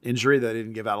injury that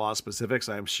didn't give out a lot of specifics.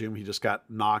 I assume he just got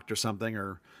knocked or something,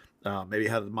 or maybe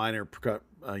had a minor,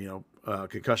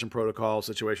 concussion protocol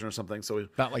situation or something. So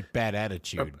not like bad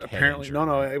attitude. Apparently,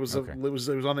 no. It was it was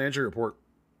on the injury report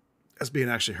as being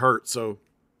actually hurt. So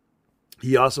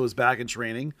he also is back in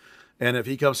training, and if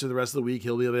he comes through the rest of the week,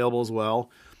 he'll be available as well.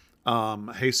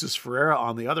 Jesus Ferreira,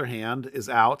 on the other hand, is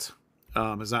out,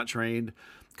 is not trained.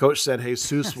 Coach said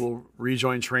Jesus will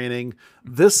rejoin training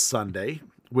this Sunday.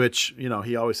 Which,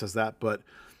 he always says that, but,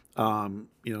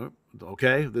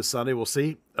 okay, this Sunday we'll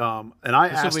see. And I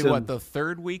asked him, what, the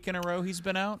 3rd week in a row he's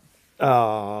been out?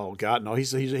 Oh God, no, he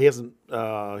hasn't.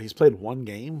 He's played one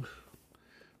game.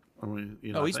 I mean,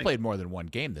 he's played more than one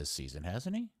game this season,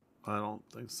 hasn't he? I don't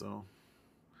think so.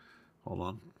 Hold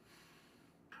on.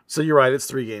 So you're right, it's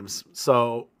 3 games.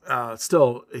 So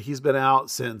still, he's been out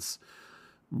since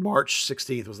March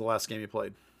 16th was the last game he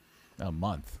played. A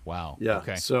month. Wow. Yeah.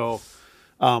 Okay. So.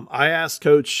 I asked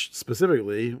Coach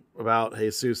specifically about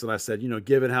Jesus, and I said,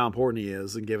 given how important he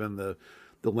is, and given the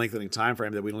lengthening time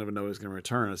frame that we don't even know he's going to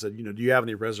return, I said, do you have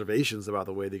any reservations about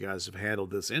the way the guys have handled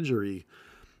this injury?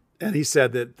 And he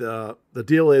said that the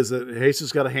deal is that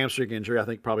Jesus got a hamstring injury. I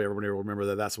think probably everybody will remember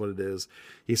that that's what it is.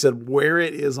 He said where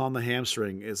it is on the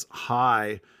hamstring is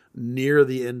high near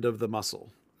the end of the muscle,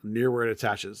 near where it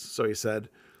attaches. So he said,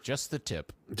 Just the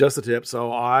tip.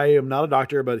 So I am not a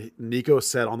doctor, but Nico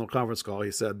said on the conference call,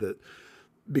 he said that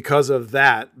because of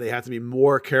that, they have to be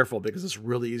more careful because it's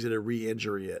really easy to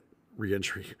re-aggravate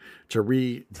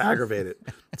it.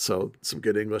 So some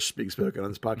good English being spoken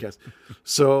on this podcast.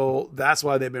 So that's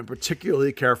why they've been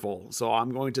particularly careful. So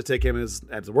I'm going to take him as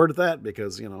a word at that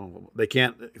because, they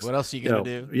can't. What else are you going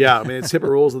to do? Yeah. I mean, it's HIPAA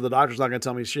rules that the doctor's not going to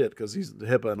tell me shit because he's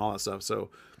HIPAA and all that stuff.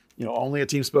 So, only a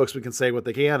team spokesman can say what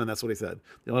they can, and that's what he said.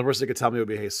 The only person that could tell me would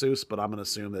be Jesus, but I'm going to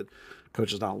assume that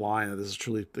coach is not lying, that this is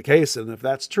truly the case. And if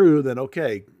that's true, then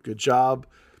okay, good job.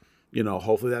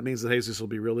 Hopefully that means that Jesus will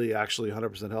be really actually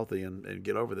 100% healthy and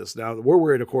get over this. Now, we're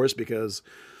worried, of course, because,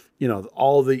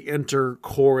 all the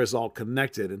intercore is all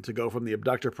connected. And to go from the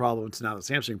abductor problem to now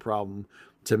the hamstring problem,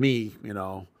 to me,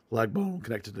 leg bone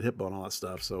connected to hip bone, all that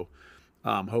stuff. So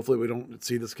hopefully we don't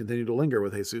see this continue to linger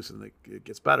with Jesus and it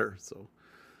gets better. So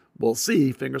we'll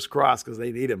see. Fingers crossed, because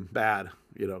they need him bad.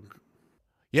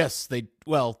 Yes,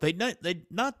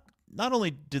 not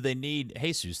only do they need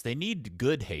Jesus, they need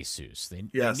good Jesus. They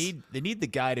need the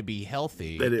guy to be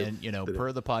healthy. And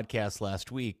per the podcast last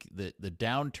week, the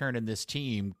downturn in this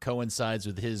team coincides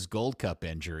with his Gold Cup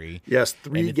injury. Yes,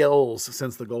 3 goals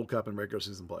since the Gold Cup in regular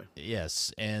season play.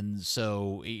 Yes, and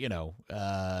so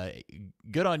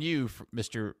good on you,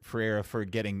 Mr. Ferreira, for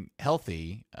getting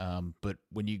healthy. But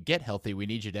when you get healthy, we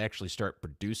need you to actually start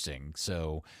producing.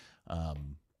 So.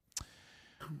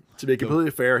 To be completely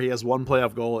fair, he has 1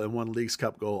 playoff goal and 1 Leagues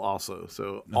Cup goal also.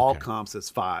 So all comps it's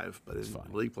 5, but in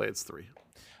league play it's 3.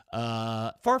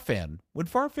 Farfan, when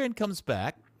Farfan comes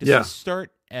back, does he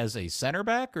start as a center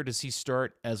back or does he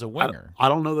start as a winger? I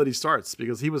don't know that he starts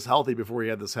because he was healthy before he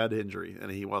had this head injury and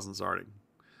he wasn't starting.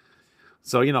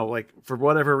 So, like for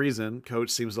whatever reason, coach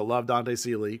seems to love Dante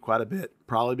Seeley quite a bit,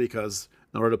 probably because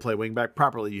in order to play wingback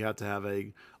properly, you have to have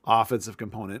a offensive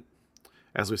component,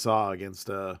 as we saw against,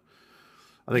 I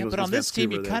think it was. But on this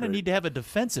team, you kind of need to have a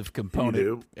defensive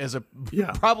component as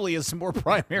probably as a more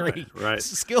primary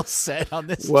skill set on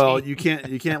this. Well, team. you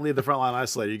can't leave the front line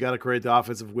isolated. You got to create the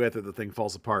offensive width, or the thing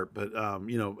falls apart. But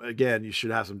again, you should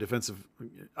have some defensive.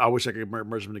 I wish I could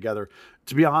merge them together.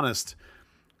 To be honest.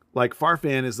 Like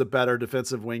Farfan is the better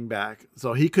defensive wing back.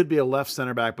 So he could be a left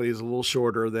center back, but he's a little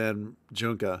shorter than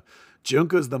Junka.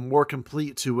 Junka is the more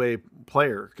complete two-way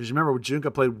player. Because you remember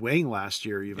Junka played wing last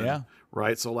year even,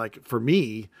 right? So like for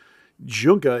me,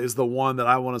 Junka is the one that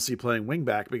I want to see playing wing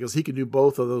back because he can do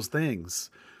both of those things.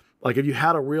 Like if you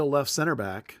had a real left center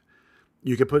back,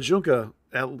 you could put Junka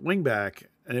at wing back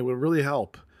and it would really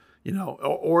help.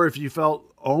 Or if you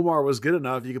felt Omar was good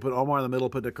enough, you could put Omar in the middle,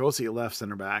 put Nkosi at left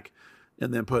center back.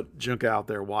 And then put Junka out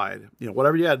there wide.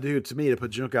 Whatever you had to do to me to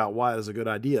put Junka out wide is a good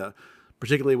idea,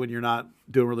 particularly when you're not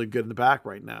doing really good in the back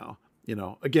right now.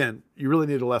 Again, you really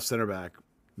need a left center back.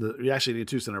 You actually need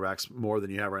two center backs more than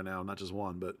you have right now, not just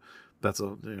one, but that's a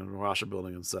roster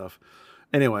building and stuff.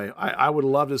 Anyway, I would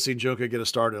love to see Junka get a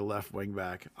start at left wing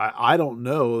back. I don't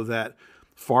know that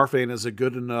Farfan is a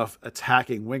good enough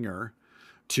attacking winger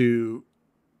to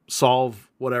solve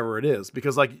whatever it is,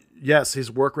 because yes, his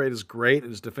work rate is great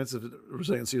and his defensive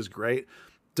resiliency is great.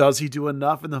 Does he do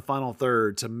enough in the final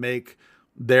third to make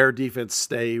their defense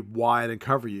stay wide and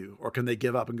cover you, or can they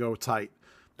give up and go tight?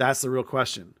 That's the real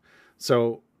question.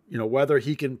 So, whether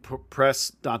he can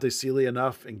press Dante Seeley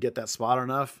enough and get that spot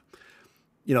enough,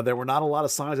 there were not a lot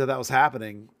of signs that was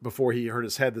happening before he hurt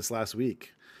his head this last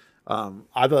week. I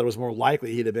thought it was more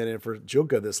likely he'd have been in for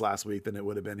Junka this last week than he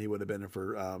would have been in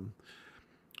for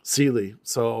Seeley.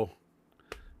 So,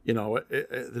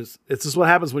 it's just what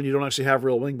happens when you don't actually have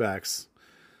real wingbacks.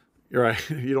 You're right.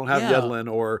 You don't have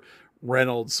Yedlin or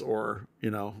Reynolds or,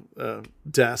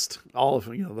 Dest. All of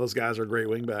them, those guys are great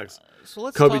wingbacks. So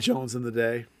let's Kobe Jones in the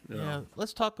day.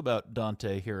 Let's talk about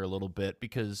Dante here a little bit,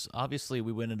 because obviously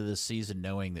we went into this season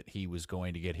knowing that he was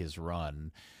going to get his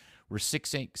run. We're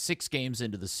six games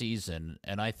into the season,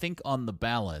 and I think on the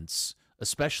balance,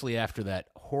 especially after that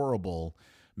horrible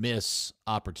miss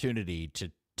opportunity to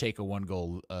take a one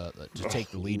goal to take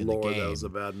the lead in the game. That was a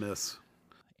bad miss.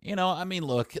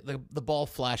 Look, the ball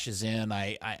flashes in.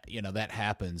 I that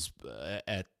happens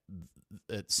at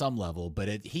some level,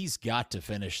 but he's got to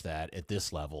finish that at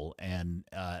this level, and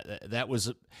that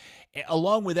was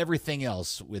along with everything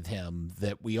else with him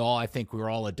that I think we're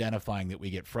all identifying that we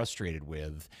get frustrated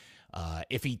with.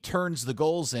 If he turns the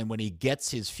goals in when he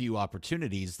gets his few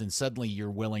opportunities, then suddenly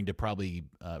you're willing to probably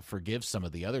forgive some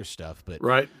of the other stuff. But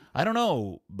right. I don't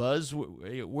know, Buzz,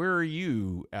 where are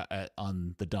you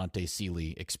on the Dante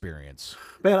Seeley experience?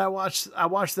 Man, I watched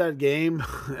that game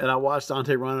and I watched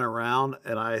Dante running around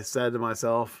and I said to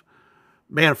myself,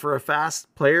 man, for a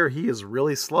fast player, he is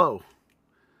really slow.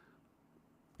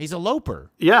 He's a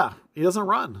loper. Yeah, he doesn't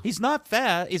run. He's not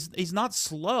fast. He's not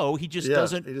slow. He just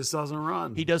doesn't. He just doesn't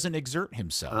run. He doesn't exert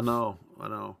himself. I know.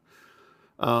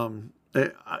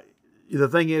 The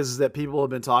thing is that people have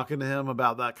been talking to him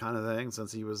about that kind of thing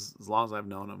since he was, as long as I've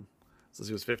known him, since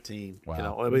he was 15.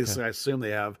 Wow. At least I assume they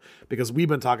have, because we've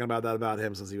been talking about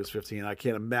him since he was 15. I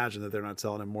can't imagine that they're not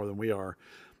telling him more than we are.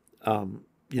 I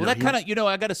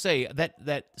got to say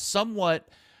that somewhat.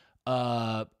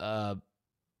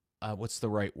 What's the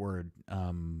right word?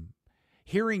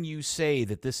 Hearing you say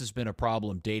that this has been a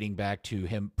problem dating back to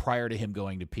him prior to him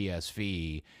going to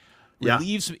PSV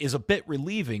is a bit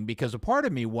relieving, because a part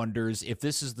of me wonders if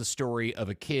this is the story of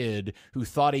a kid who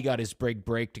thought he got his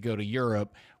break to go to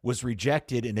Europe, was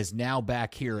rejected, and is now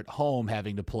back here at home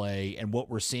having to play. And what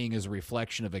we're seeing is a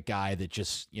reflection of a guy that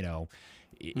just,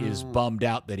 is bummed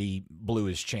out that he blew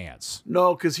his chance.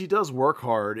 No, because he does work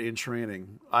hard in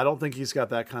training. I don't think he's got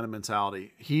that kind of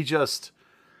mentality.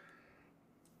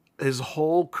 His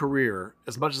whole career,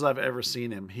 as much as I've ever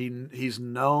seen him, he's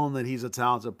known that he's a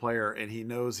talented player and he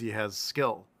knows he has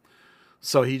skill.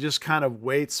 So he just kind of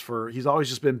he's always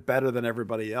just been better than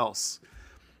everybody else.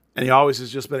 And he always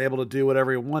has just been able to do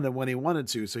whatever he wanted when he wanted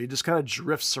to. So he just kind of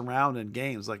drifts around in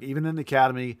games. Like even in the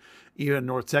academy, even in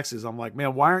North Texas, I'm like,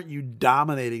 man, why aren't you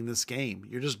dominating this game?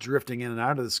 You're just drifting in and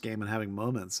out of this game and having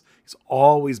moments. He's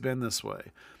always been this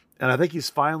way. And I think he's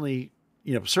finally,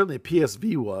 certainly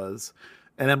PSV was,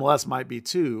 and MLS might be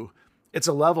too. It's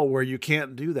a level where you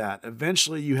can't do that.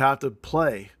 Eventually you have to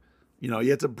play. You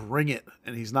have to bring it.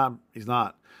 And he's not.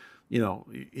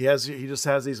 he just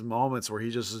has these moments where he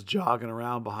just is jogging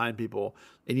around behind people,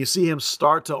 and you see him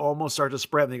start to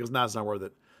sprint, and he goes, "No, it's not worth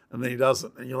it," and then he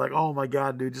doesn't, and you're like, "Oh my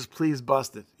God, dude, just please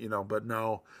bust it," But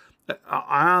no,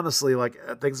 I honestly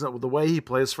things the way he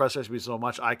plays frustrates me so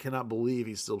much. I cannot believe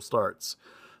he still starts,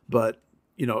 but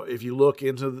if you look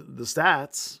into the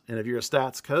stats, and if you're a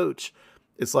stats coach,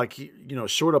 it's like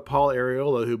short of Paul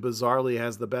Arriola, who bizarrely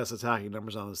has the best attacking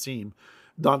numbers on the team,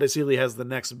 Dante Seeley has the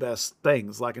next best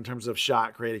things, like in terms of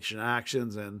shot creation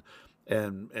actions and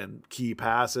key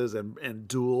passes and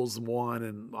duels won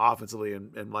and offensively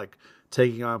and like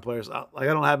taking on players. I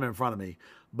don't have him in front of me,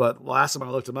 but last time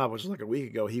I looked him up, which was like a week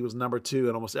ago, he was number 2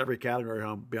 in almost every category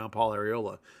beyond Paul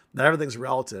Arriola. Now everything's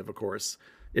relative, of course.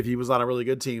 If he was on a really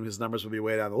good team, his numbers would be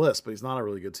way down the list, but he's not a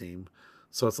really good team.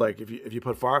 So it's like if you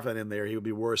put Farfan in there, he would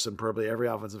be worse in probably every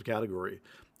offensive category.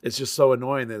 It's just so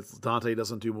annoying that Dante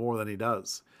doesn't do more than he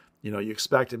does. You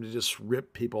expect him to just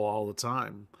rip people all the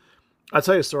time. I'll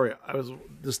tell you a story.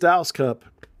 This Dallas Cup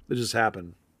that just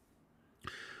happened.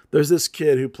 There's this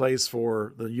kid who plays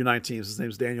for the U19 teams. His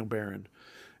name's Daniel Barron,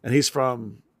 and he's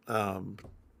from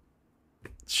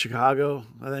Chicago,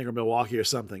 I think, or Milwaukee or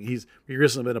something. He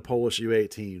recently been a Polish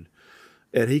U18.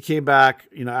 And he came back,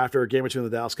 after a game or two in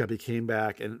the Dallas Cup, he came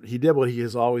back and he did what he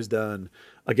has always done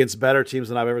against better teams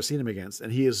than I've ever seen him against.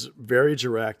 And he is very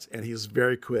direct and he's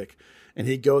very quick and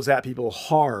he goes at people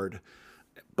hard,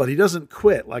 but he doesn't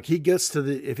quit. Like he gets to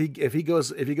if he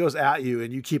goes at you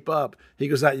and you keep up, he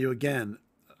goes at you again.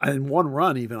 And in one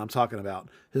run, even I'm talking about,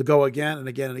 he'll go again and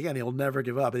again and again. He'll never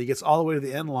give up. And he gets all the way to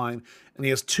the end line and he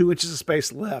has 2 inches of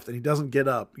space left and he doesn't give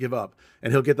up.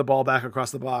 And he'll get the ball back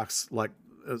across the box like,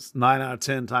 it's 9 out of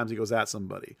 10 times he goes at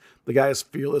somebody. The guy is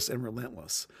fearless and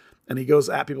relentless, and he goes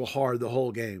at people hard the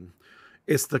whole game.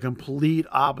 It's the complete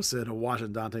opposite of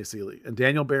watching Dante Seeley. And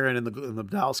Daniel Barron in the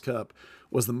Dallas Cup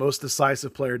was the most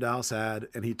decisive player Dallas had,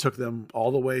 and he took them all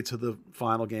the way to the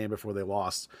final game before they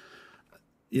lost.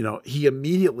 He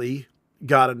immediately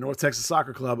got a North Texas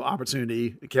Soccer Club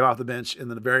opportunity, came off the bench in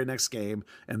the very next game,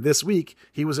 and this week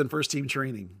he was in first-team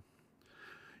training.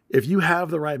 If you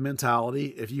have the right mentality,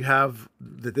 if you have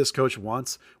that this coach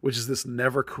wants, which is this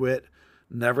never quit,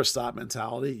 never stop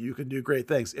mentality, you can do great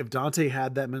things. If Dante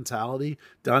had that mentality,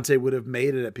 Dante would have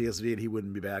made it at PSV and he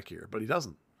wouldn't be back here, but he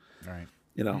doesn't. Right.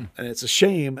 And it's a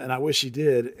shame, and I wish he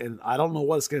did, and I don't know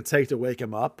what it's going to take to wake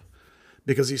him up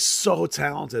because he's so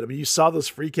talented. I mean, you saw those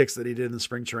free kicks that he did in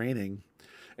spring training,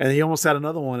 and he almost had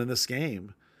another one in this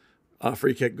game, a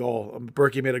free kick goal.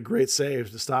 Berkey made a great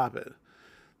save to stop it.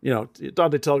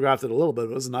 Dante telegraphed it a little bit.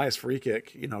 But it was a nice free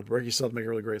kick. Berkey still had to make a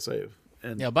really great save.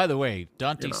 And yeah, by the way,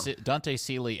 Dante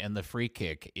Seeley and the free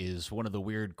kick is one of the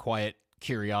weird, quiet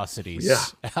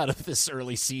curiosities out of this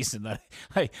early season that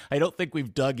I don't think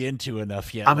we've dug into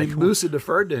enough yet. I mean, Moose had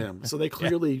deferred to him, so they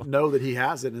clearly know that he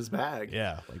has it in his bag.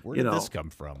 Yeah, where did this come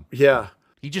from? Yeah.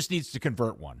 He just needs to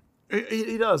convert one.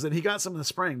 He does, and he got some in the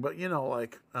spring, but,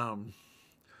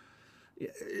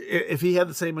 if he had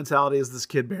the same mentality as this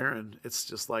kid Barron, it's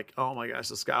just like, oh my gosh,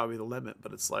 the sky would be the limit.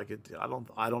 But it's like I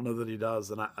don't know that he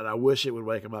does, and I wish it would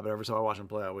wake him up. And every time I watch him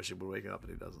play, I wish it would wake up, and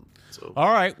he doesn't. So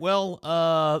all right, well,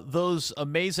 those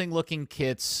amazing looking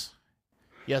kits.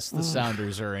 Yes, the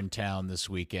Sounders are in town this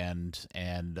weekend,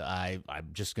 and I'm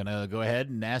just gonna go ahead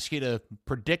and ask you to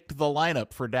predict the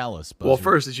lineup for Dallas. Buzzer. Well,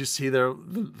 first, did you see their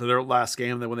last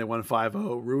game when they won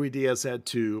 5-0? Rui Diaz had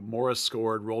 2, Morris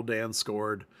scored, Roldan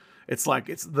scored. It's like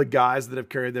it's the guys that have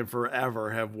carried them forever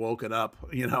have woken up,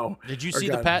 Did you see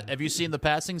have you seen the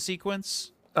passing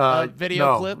sequence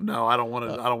video clip? No, I don't want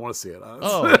to. I don't want to see it.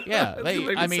 Oh yeah,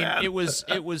 sad.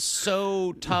 it was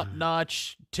so top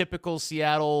notch, typical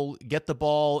Seattle. Get the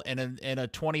ball in a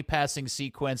 20 passing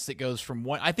sequence that goes from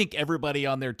one. I think everybody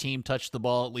on their team touched the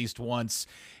ball at least once,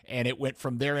 and it went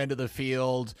from their end of the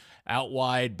field out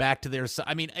wide back to their side.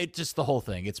 I mean, it just the whole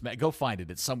thing. Go find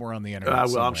it. It's somewhere on the internet.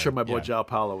 Well, I'm sure my boy João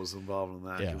Paulo was involved in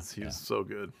that because he's so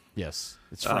good. Yes,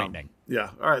 it's frightening.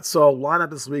 Yeah. All right. So lineup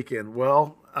this weekend.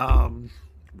 Well,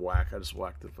 whack. I just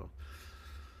whacked the phone.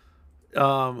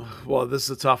 Well, this is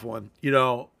a tough one.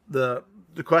 The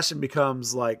question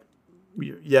becomes like,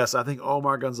 yes, I think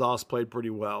Omar Gonzalez played pretty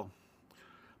well,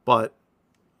 but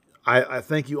I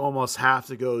think you almost have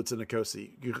to go to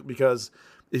Nkosi because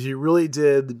if you really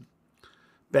did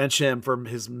bench him from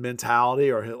his mentality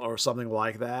or something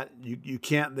like that, you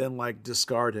can't then like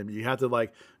discard him. You have to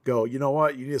like go, you know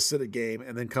what? You need to sit a game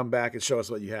and then come back and show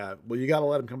us what you have. Well, you got to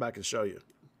let him come back and show you.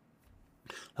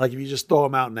 Like if you just throw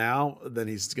him out now, then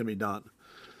he's going to be done.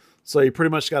 So you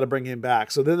pretty much got to bring him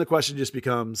back. So then the question just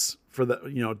becomes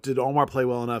did Omar play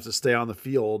well enough to stay on the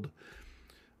field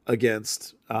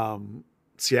against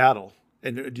Seattle?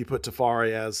 And do you put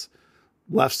Tafari as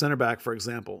left center back, for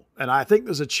example. And I think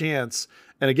there's a chance,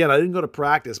 and again, I didn't go to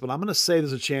practice, but I'm going to say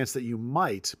there's a chance that you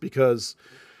might, because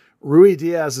Rui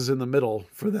Diaz is in the middle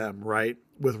for them, right?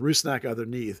 With Rusnak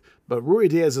underneath. But Rui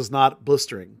Diaz is not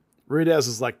blistering. Rui Diaz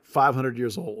is like 500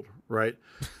 years old, right?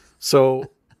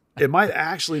 So it might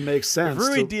actually make sense. If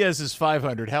Rui Diaz is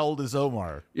 500, how old is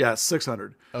Omar? Yeah,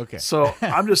 600. Okay. So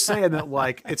I'm just saying that,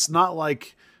 like, it's not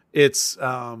like it's,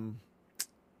 a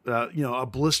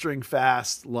blistering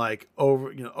fast, like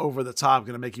over the top,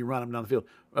 going to make you run him down the field.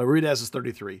 Rui Diaz is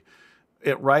 33.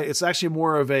 Right. It's actually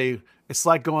more of it's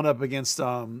like going up against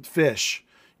Fish,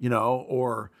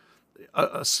 or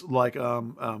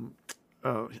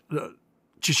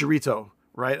Chicharito,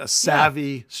 right? A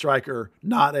savvy striker,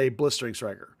 not a blistering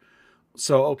striker.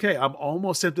 So, okay, I'm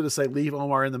almost tempted to say leave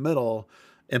Omar in the middle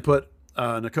and put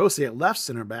Nkosi at left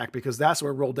center back, because that's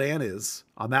where Roldan is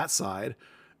on that side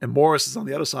and Morris is on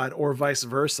the other side, or vice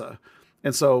versa.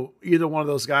 And so either one of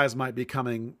those guys might be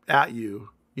coming at you,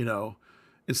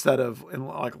 instead of, and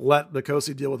like, let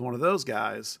Nkosi deal with one of those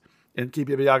guys and keep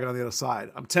Ibiaga on the other side.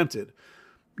 I'm tempted.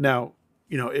 Now,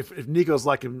 if Nico's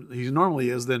like he normally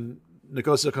is, then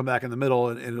Nkosi will come back in the middle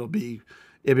and it'll be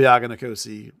Ibiaga,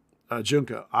 Nkosi,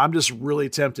 Junka. I'm just really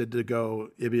tempted to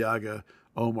go Ibiaga,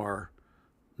 Omar,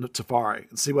 Tafari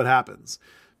and see what happens.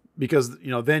 Because,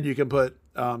 then you can put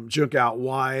Junka out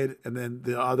wide, and then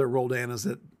the other Roldan is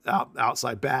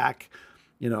outside back,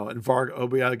 and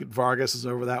Vargas is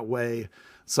over that way.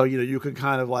 So, you can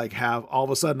kind of like have, all of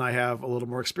a sudden I have a little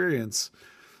more experience,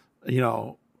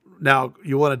 Now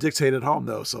you want to dictate at home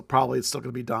though. So probably it's still going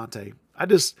to be Dante.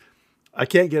 I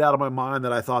can't get out of my mind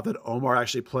that I thought that Omar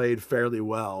actually played fairly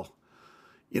well,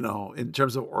 in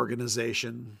terms of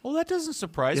organization. Well, that doesn't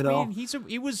surprise me. And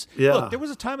look, there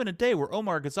was a time in a day where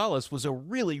Omar Gonzalez was a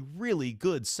really, really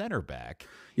good center back.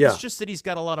 Yeah. It's just that he's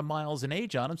got a lot of miles and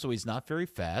age on him, so he's not very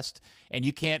fast, and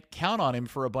you can't count on him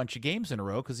for a bunch of games in a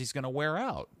row because he's going to wear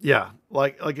out. Yeah.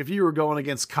 Like if you were going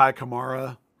against Kai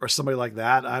Kamara or somebody like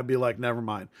that, I'd be like, never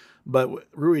mind. But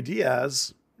Rui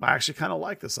Diaz, I actually kind of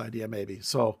like this idea maybe.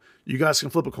 So you guys can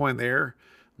flip a coin there,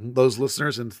 those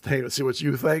listeners, and see what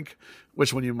you think,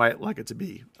 which one you might like it to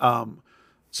be.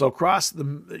 So across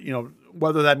the,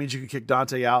 whether that means you can kick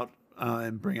Dante out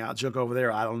and bring out Junka over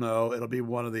there, I don't know. It'll be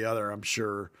one or the other, I'm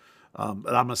sure. But I'm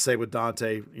going to say with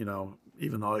Dante,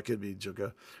 even though it could be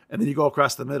Junka. And then you go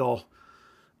across the middle.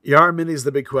 Illarra is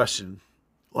the big question.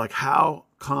 Like, how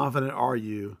confident are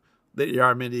you that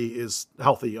Illarra is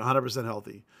healthy, 100%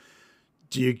 healthy?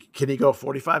 Can he go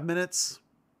 45 minutes?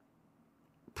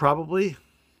 Probably.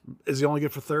 Is he only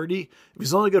good for 30? If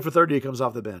he's only good for 30, he comes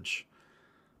off the bench.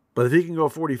 But if he can go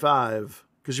 45,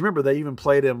 because you remember they even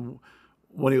played him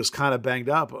when he was kind of banged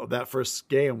up that first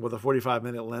game with a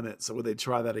 45-minute limit. So would they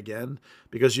try that again?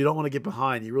 Because you don't want to get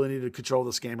behind. You really need to control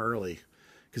this game early,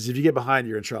 because if you get behind,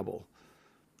 you're in trouble.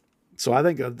 So I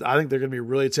think they're going to be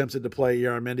really tempted to play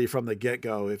Illarra from the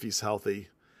get-go if he's healthy.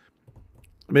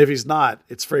 I mean, if he's not,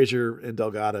 it's Frazier and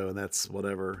Delgado, and that's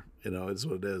whatever, is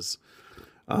what it is.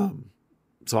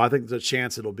 So I think the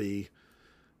chance it'll be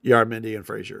Illarra and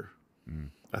Frazier.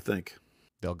 I think.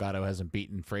 Delgado hasn't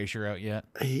beaten Frazier out yet.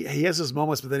 He has his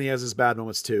moments, but then he has his bad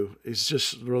moments too. He's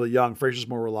just really young. Frazier's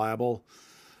more reliable,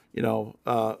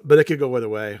 but it could go either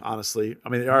way, honestly. I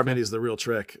mean, Illarra is the real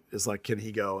trick, is like, can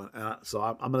he go? And so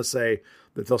I'm going to say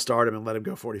that they'll start him and let him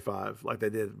go 45 like they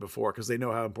did before, because they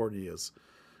know how important he is.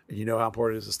 And you know how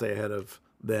important it is to stay ahead of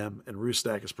them. And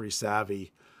Rusnak is pretty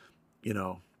savvy,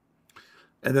 And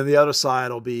then the other side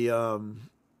will be at home.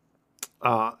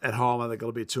 I think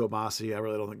it'll be Tuamasi. I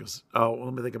really don't think it's... Oh,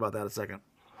 let me think about that a second.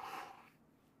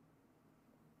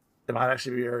 It might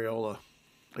actually be Areola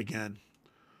again.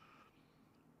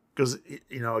 Because,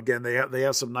 again, they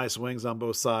have some nice wings on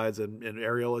both sides, and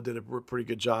Areola did a pretty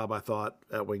good job, I thought,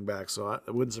 at wing back. So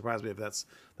it wouldn't surprise me if that's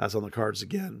on the cards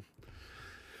again.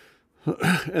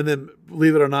 And then,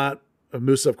 believe it or not,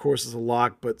 Musa, of course, is a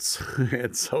lock,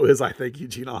 and so is, I think,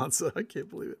 Eugene Ansa. I can't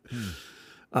believe it.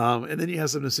 And then you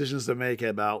have some decisions to make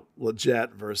about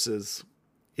Leggett versus,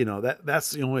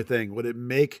 that's the only thing. Would it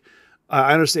make...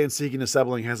 I understand Seeking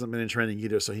Sebling hasn't been in training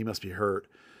either, so he must be hurt.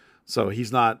 So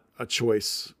he's not a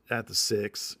choice at the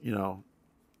 6.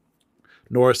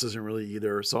 Norris isn't really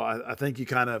either. So I think you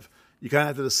kind of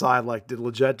have to decide, like, did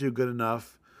Leggett do good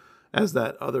enough as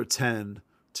that other 10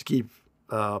 to keep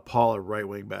Paul at right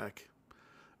wing back?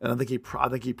 And I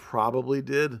think he probably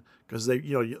did, because they,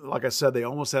 like I said, they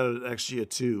almost had an XG of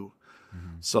 2.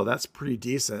 Mm-hmm. So that's pretty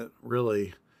decent,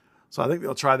 really. So I think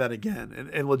they'll try that again.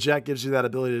 And Leggett gives you that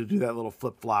ability to do that little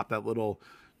flip-flop, that little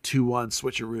 2-1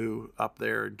 switcheroo up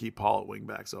there and keep Paul at wing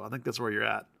back. So I think that's where you're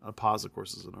at. A pause, of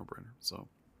course, is a no-brainer. So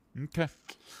Okay.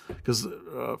 Because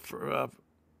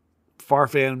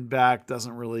Farfan back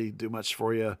doesn't really do much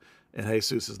for you, and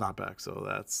Jesus is not back, so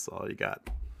that's all you got.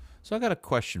 So I got a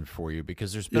question for you,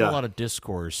 because there's been a lot of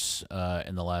discourse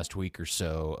in the last week or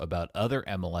so about other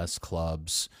MLS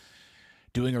clubs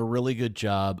doing a really good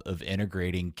job of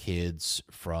integrating kids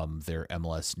from their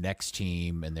MLS Next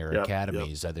team and their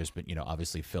academies. There's been,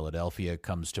 obviously Philadelphia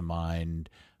comes to mind,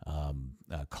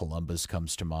 Columbus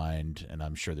comes to mind, and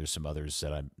I'm sure there's some others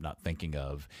that I'm not thinking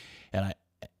of.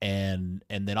 And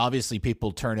then obviously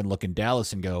people turn and look in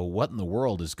Dallas and go, what in the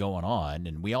world is going on?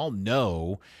 And we all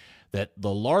know that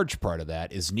the large part of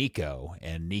that is Nico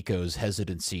and Nico's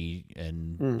hesitancy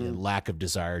and lack of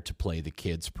desire to play the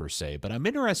kids per se. But I'm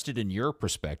interested in your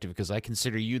perspective, because I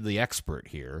consider you the expert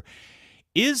here.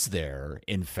 Is there,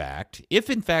 in fact, if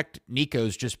in fact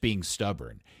Nico's just being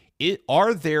stubborn,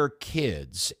 are there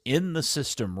kids in the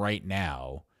system right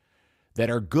now that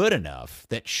are good enough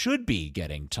that should be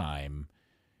getting time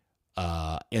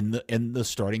in the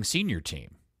starting senior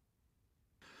team?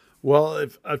 Well,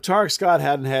 if Tarek Scott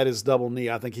hadn't had his double knee,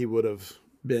 I think he would have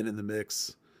been in the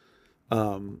mix.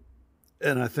 And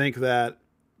I think that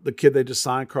the kid they just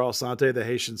signed, Carl Sante, the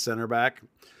Haitian center back,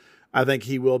 I think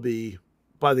he will be,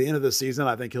 by the end of the season,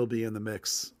 I think he'll be in the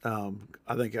mix. I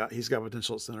think he's got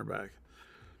potential at center back.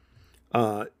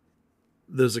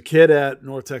 There's a kid at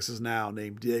North Texas now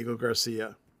named Diego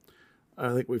Garcia.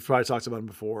 I think we've probably talked about him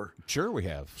before. Sure we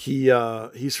have.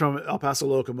 He's from El Paso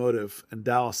Locomotive, and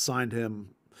Dallas signed him.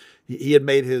 He had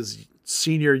made his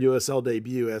senior USL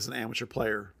debut as an amateur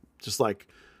player, just like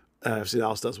FC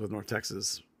Dallas does with North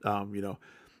Texas.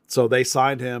 So they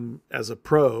signed him as a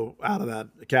pro out of that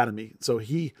academy. So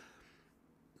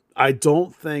I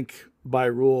don't think by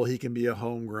rule he can be a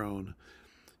homegrown,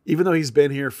 even though he's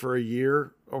been here for a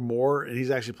year or more and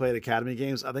he's actually played academy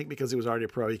games. I think because he was already a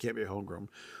pro, he can't be a homegrown.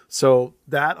 So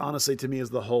that honestly to me is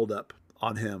the holdup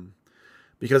on him.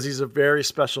 Because he's a very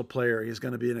special player. He's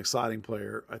going to be an exciting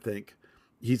player, I think.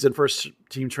 He's in first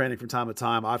team training from time to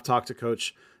time. I've talked to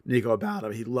Coach Nico about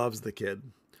him. He loves the kid.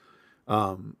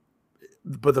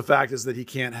 But the fact is that he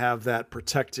can't have that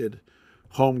protected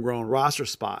homegrown roster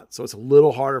spot. So it's a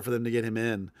little harder for them to get him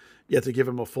in. You have to give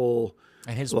him a full.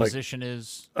 And his position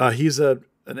is? He's an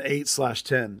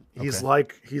 8/10. Okay.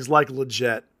 He's like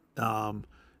legit,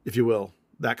 if you will,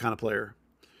 that kind of player.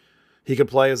 He could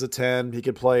play as a 10. He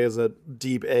could play as a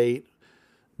deep 8,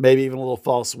 maybe even a little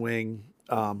false wing.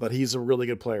 But he's a really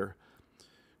good player.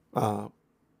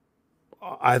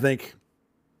 I think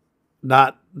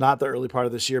not the early part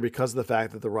of this year, because of the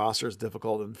fact that the roster is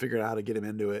difficult and figuring out how to get him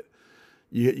into it.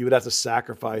 You would have to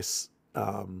sacrifice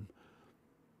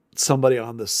somebody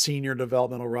on the senior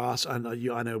developmental roster.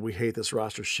 I know we hate this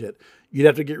roster shit. You'd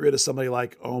have to get rid of somebody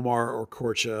like Omar or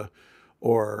Korcha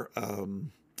or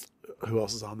who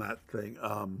else is on that thing?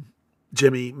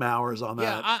 Jimmy Mauer's on that.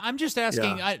 Yeah, I'm just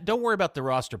asking. Yeah. Don't worry about the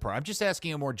roster part. I'm just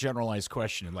asking a more generalized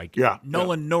question, like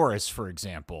Nolan Norris, for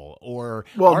example, or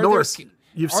Norris.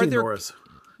 You've seen Norris.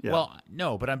 Yeah. Well,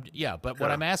 no, but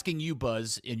what I'm asking you,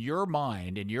 Buzz, in your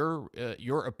mind, in your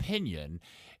opinion,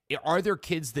 are there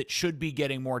kids that should be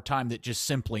getting more time that just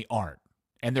simply aren't,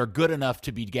 and they're good enough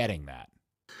to be getting that?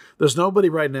 There's nobody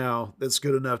right now that's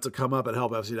good enough to come up and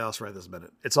help FC Dallas right this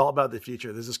minute. It's all about the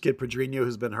future. There's this kid, Pedrinho,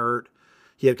 who's been hurt.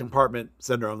 He had compartment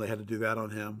syndrome. They had to do that on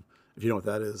him, if you know what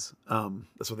that is.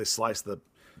 That's where they slice the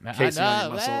casing on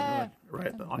your muscle,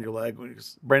 right, on your leg.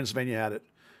 Brandon Savania had it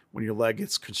when your leg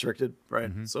gets constricted, right?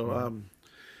 Mm-hmm. So,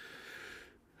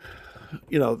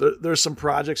 there's some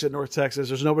projects in North Texas.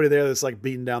 There's nobody there that's like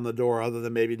beating down the door other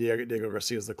than maybe Diego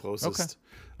Garcia is the closest.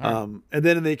 Okay. Right. And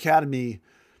then in the academy,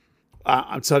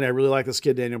 I'm telling you, I really like this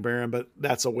kid, Daniel Barron, but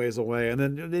that's a ways away. And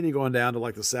then you're going down to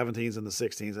like the 17s and the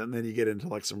 16s, and then you get into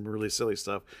like some really silly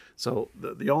stuff. So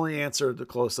the only answer to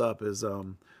close up is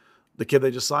the kid they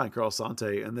just signed, Carl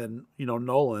Sante. And then,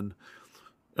 Nolan.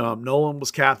 Nolan was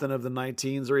captain of the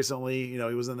 19s recently. He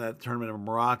was in that tournament in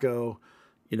Morocco.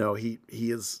 He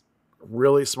is a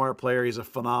really smart player. He's a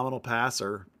phenomenal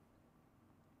passer.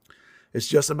 It's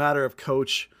just a matter of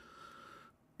coach.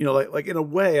 Like in a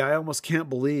way, I almost can't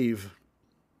believe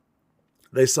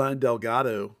they signed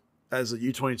Delgado as a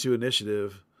U22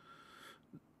 initiative.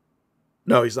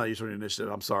 No, he's not U22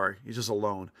 initiative. I'm sorry. He's just a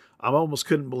loan. I almost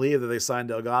couldn't believe that they signed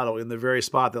Delgado in the very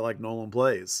spot that like Nolan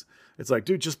plays. It's like,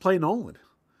 dude, just play Nolan.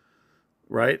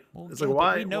 Right? Well, it's like,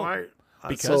 why? Why?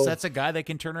 Because that's a guy they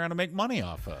can turn around and make money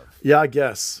off of. Yeah, I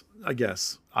guess.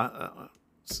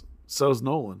 So's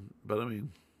Nolan. But I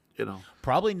mean,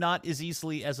 probably not as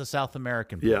easily as a South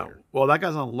American player. Yeah. Well, that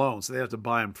guy's on loan, so they have to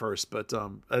buy him first. But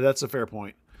that's a fair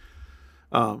point.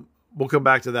 We'll come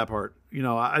back to that part.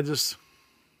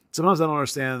 Sometimes I don't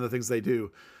understand the things they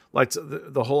do. Like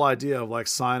the whole idea of like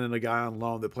signing a guy on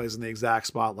loan that plays in the exact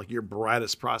spot like your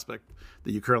brightest prospect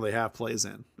that you currently have plays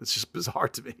in. It's just bizarre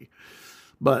to me.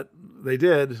 But they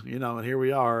did, and here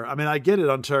we are. I mean, I get it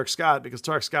on Tarek Scott because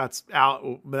Tarek Scott's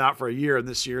been out for a year, and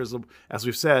this year is, as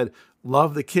we've said,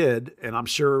 love the kid, and I'm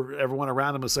sure everyone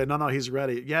around him will say, no, he's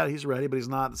ready. Yeah, he's ready, but he's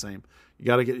not the same. He's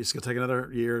going to take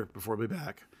another year before he'll be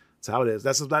back. That's how it is.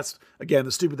 That's again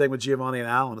the stupid thing with Giovanni and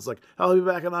Allen. It's like, he'll be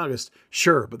back in August,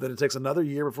 sure, but then it takes another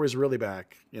year before he's really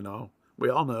back. We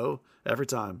all know every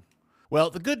time. Well,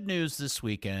 the good news this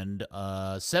weekend,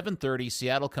 7:30,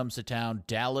 Seattle comes to town.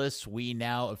 Dallas, we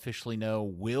now officially know,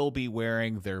 will be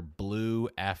wearing their blue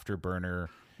Afterburner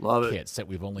kits that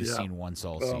we've only seen once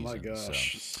all season. Oh my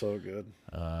gosh, so good.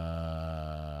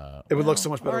 It would look so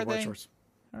much better with white shorts.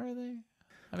 Are they?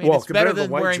 I mean, it's better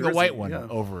than wearing the white one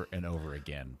over and over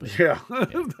again. But,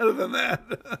 better than that.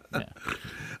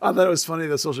 I thought it was funny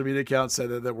the social media account said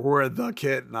that we're wearing the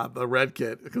kit, not the red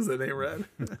kit, because it ain't red.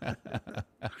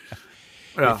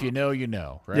 If you know, you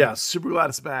know, right? Yeah, super glad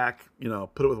it's back.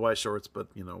 Put it with white shorts, but,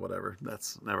 whatever.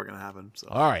 That's never going to happen. So.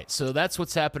 All right, so that's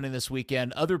what's happening this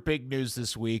weekend. Other big news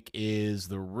this week is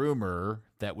the rumor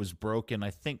that was broken, I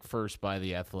think, first by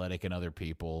The Athletic and other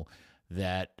people,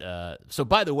 that so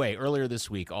by the way, earlier this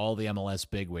week, all the MLS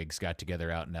bigwigs got together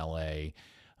out in L.A.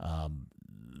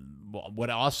 What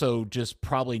also just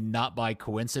probably not by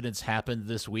coincidence happened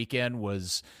this weekend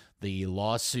was the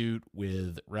lawsuit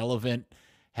with Relevant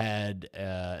had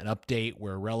an update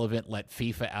where Relevant let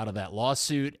FIFA out of that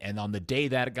lawsuit, and on the day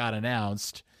that got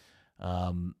announced,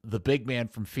 the big man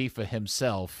from FIFA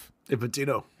himself,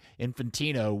 Infantino,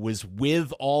 was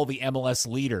with all the MLS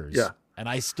leaders. Yeah. And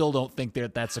I still don't think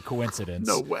that's a coincidence.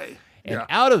 No way. And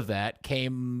out of that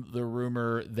came the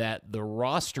rumor that the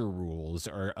roster rules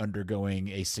are undergoing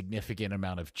a significant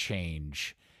amount of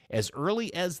change as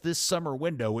early as this summer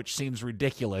window, which seems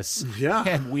ridiculous. Yeah.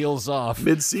 And wheels off.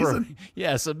 Mid-season.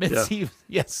 Yes, a mid-season.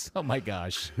 Yeah. Yes. Oh, my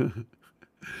gosh.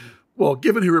 Well,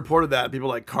 given who reported that, people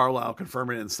like Carlisle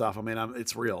confirming it and stuff, I mean,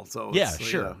 it's real. So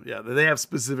sure. Yeah, they have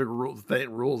specific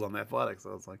rules on the Athletics.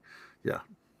 So it's like, yeah.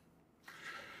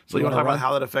 So you want to talk about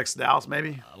how that affects Dallas,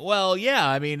 maybe? Well, yeah.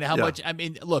 I mean, how much? I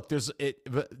mean, look.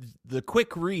 The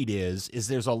quick read is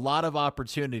there's a lot of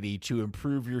opportunity to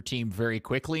improve your team very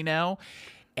quickly now,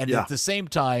 and at the same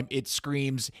time, it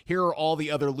screams, here are all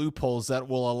the other loopholes that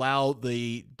will allow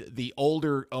the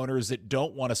older owners that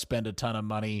don't want to spend a ton of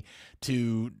money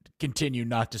to continue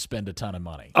not to spend a ton of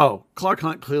money. Oh, Clark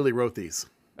Hunt clearly wrote these.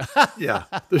 Yeah,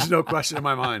 there's no question in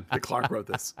my mind that Clark wrote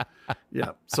this.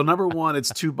 Yeah. So number one,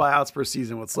 it's 2 buyouts per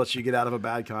season, which lets you get out of a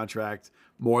bad contract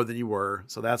more than you were.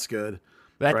 So that's good.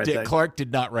 Clark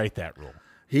did not write that rule.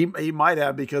 He might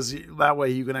have, because that way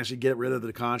you can actually get rid of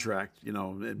the contract,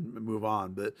 and move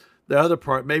on. But the other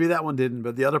part, maybe that one didn't,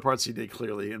 but the other parts he did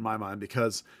clearly in my mind,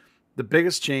 because the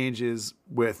biggest change has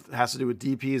to do with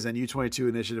DPs and U22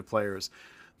 initiative players.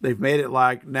 They've made it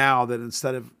like now that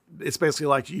it's basically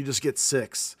like you just get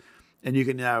 6, and you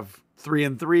can have 3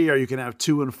 and 3, or you can have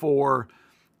 2 and 4.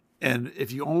 And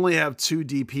if you only have 2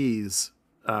 DPs,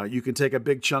 you can take a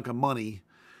big chunk of money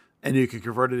and you can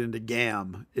convert it into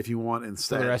GAM if you want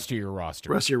instead. For the rest of your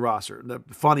roster. The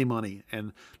funny money.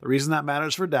 And the reason that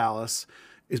matters for Dallas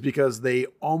is because they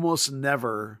almost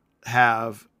never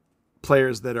have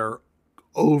players that are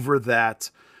over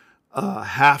that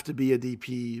have to be a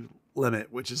DP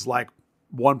limit, which is like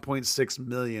 1.6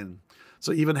 million.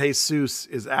 So even Jesus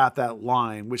is at that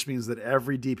line, which means that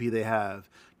every DP they have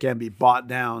can be bought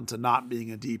down to not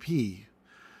being a DP.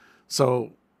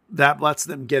 So that lets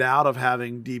them get out of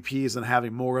having DPs and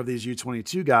having more of these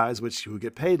U22 guys, who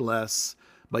get paid less,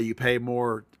 but you pay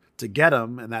more to get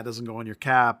them, and that doesn't go on your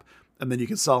cap, and then you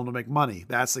can sell them to make money.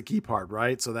 That's the key part,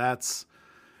 right? So that's,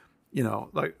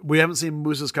 like we haven't seen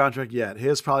Moose's contract yet.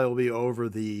 His probably will be over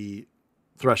the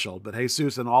threshold, but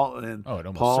Jesus and Paul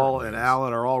and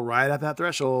Allen are all right at that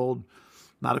threshold.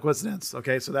 Not a coincidence.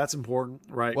 Okay, so that's important,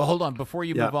 right? Well, hold on before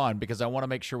you move on, because I want to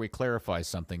make sure we clarify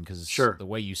something, because the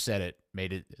way you said it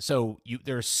made it so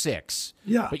there's 6,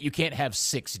 but you can't have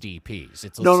 6 DPs.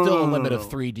 It's still a limit of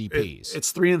 3 DPs.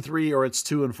 It's 3 and 3, or it's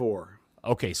 2 and 4.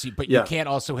 Okay, but you can't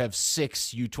also have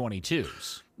 6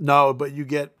 U22s. No, but you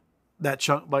get that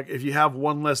chunk. Like if you have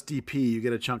 1 less DP, you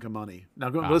get a chunk of money. Now,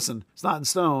 listen, it's not in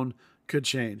stone. Could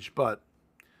change, but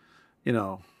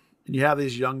you have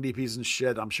these young DPs and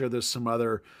shit. I'm sure there's some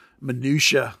other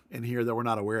minutia in here that we're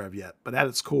not aware of yet. But at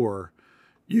its core,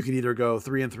 you can either go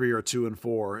 3 and 3 or 2 and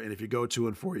 4. And if you go 2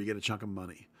 and 4, you get a chunk of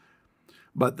money.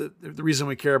 But the reason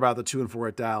we care about the 2 and 4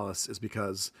 at Dallas is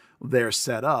because they're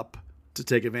set up to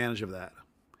take advantage of that.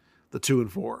 The 2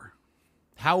 and 4.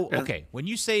 Okay, when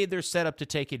you say they're set up to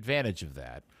take advantage of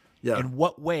that, in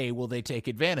what way will they take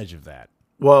advantage of that?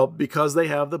 Well, because they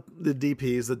have the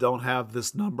DPs that don't have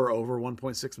this number over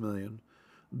 1.6 million,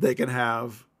 they can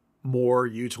have more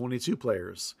U22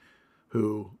 players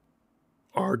who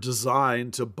are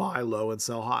designed to buy low and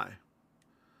sell high.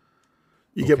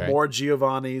 You get more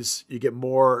Giovannis, you get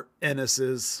more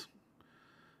Ennises,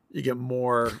 you get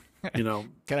more, Can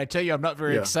I tell you, I'm not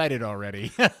very excited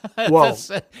already. Well,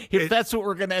 if that's what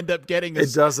we're going to end up getting.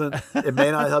 It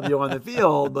may not help you on the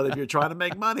field, but if you're trying to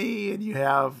make money and you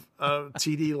have a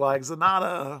TD like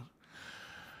Zanata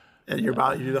and you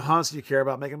do the hunts, you care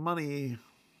about making money.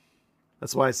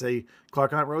 That's why I say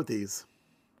Clark Hunt wrote these,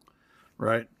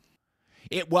 right?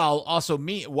 Meanwhile, also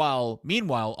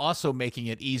making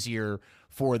it easier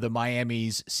for the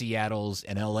Miamis, Seattles,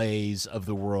 and LAs of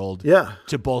the world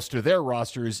to bolster their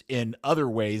rosters in other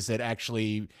ways that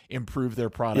actually improve their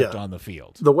product on the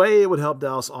field. The way it would help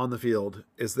Dallas on the field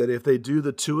is that if they do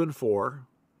the 2 and 4,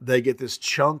 they get this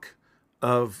chunk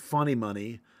of funny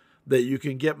money that you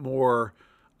can get more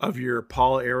of your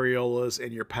Paul Areolas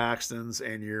and your Paxtons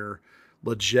and your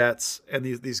Legettes and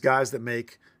these guys that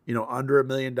make under $1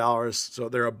 million. So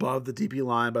they're above the DP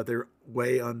line, but they're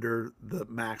way under the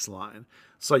max line.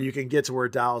 So you can get to where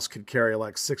Dallas could carry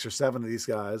like 6 or 7 of these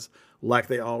guys, like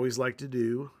they always like to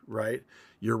do, right?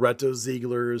 Your Reto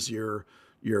Zieglers, your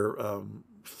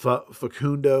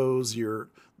Facundos,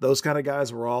 those kind of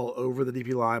guys were all over the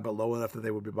DP line, but low enough that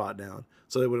they would be bought down.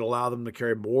 So they would allow them to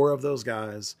carry more of those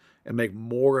guys and make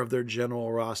more of their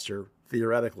general roster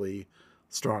theoretically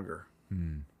stronger,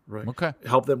 right? Okay,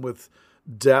 help them with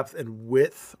depth and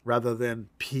width rather than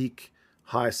peak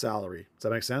high salary. Does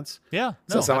that make sense? Yeah.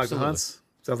 Does that sound like the Hunts?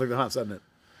 Sounds like the Hunts, doesn't it?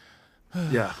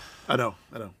 Yeah, I know.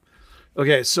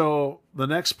 Okay, so the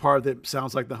next part that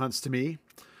sounds like the Hunts to me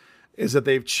is that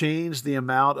they've changed the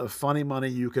amount of funny money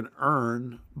you can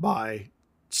earn by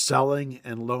selling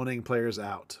and loaning players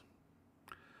out.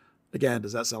 Again,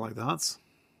 does that sound like the Hunts?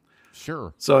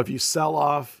 Sure. So if you sell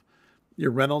off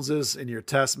your Reynoldses and your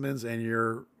Tessmans and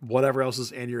your whatever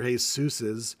else's and your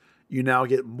Jesuses, you now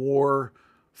get more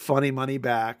funny money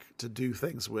back to do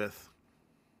things with.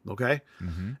 Okay?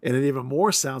 Mm-hmm. And it even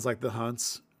more sounds like the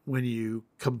Hunts when you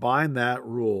combine that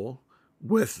rule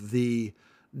with the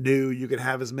new you can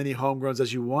have as many homegrowns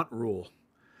as you want rule.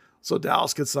 So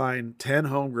Dallas could sign 10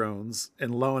 homegrowns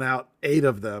and loan out 8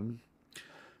 of them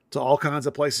to all kinds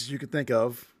of places you could think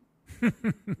of.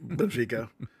 Benfica,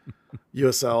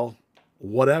 USL,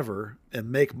 whatever,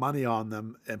 and make money on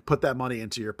them and put that money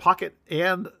into your pocket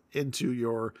and into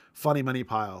your funny money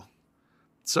pile.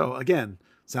 So again,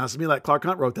 sounds to me like Clark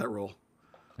Hunt wrote that rule.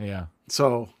 Yeah.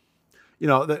 So,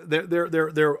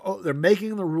 they're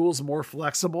making the rules more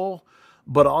flexible,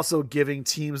 but also giving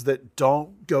teams that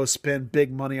don't go spend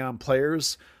big money on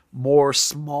players more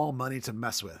small money to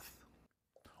mess with,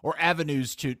 or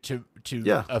avenues to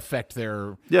affect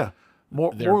their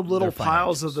more little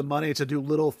piles of the money to do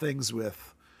little things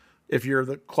with. If you're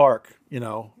the Clark,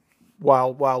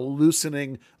 while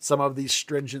loosening some of these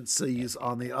stringencies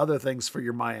on the other things for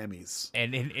your Miamis.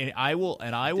 And I will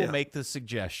make the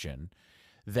suggestion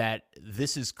that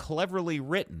this is cleverly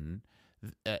written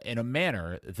in a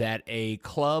manner that a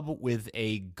club with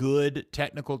a good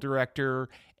technical director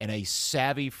and a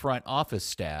savvy front office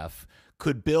staff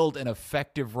could build an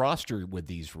effective roster with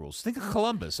these rules. Think of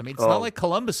Columbus. I mean, it's not like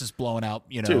Columbus is blowing out,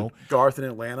 Dude, Garth in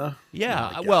Atlanta.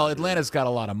 Yeah, well, Atlanta's got a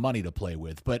lot of money to play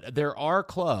with, but there are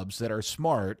clubs that are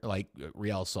smart, like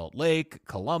Real Salt Lake,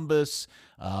 Columbus.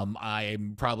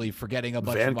 I'm probably forgetting a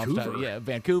bunch of them.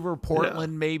 Vancouver,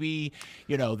 Portland, maybe,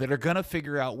 that are going to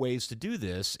figure out ways to do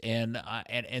this, and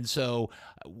so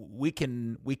we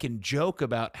can joke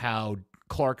about how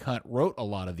Clark Hunt wrote a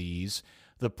lot of these.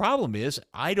 The problem is,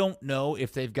 I don't know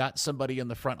if they've got somebody in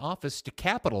the front office to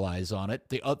capitalize on it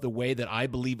the way that I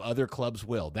believe other clubs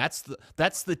will. That's the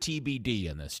TBD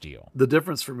in this deal. The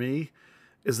difference for me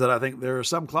is that I think there are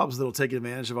some clubs that will take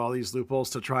advantage of all these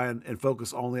loopholes to try and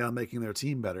focus only on making their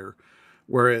team better,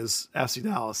 whereas FC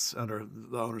Dallas, under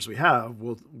the owners we have,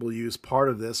 will use part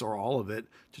of this or all of it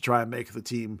to try and make the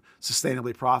team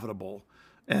sustainably profitable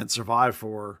and survive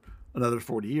for another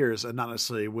 40 years and not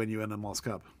necessarily win you an MLS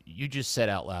Cup. You just said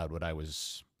out loud what I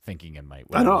was thinking in my.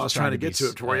 I know. I was trying to get to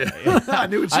it for you. I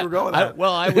knew what you were going at.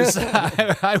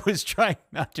 I was trying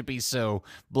not to be so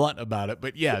blunt about it,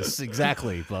 but yes,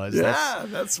 exactly, Buzz.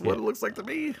 That's what it looks like to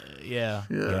me. Yeah.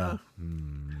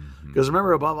 Because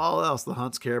remember, above all else, the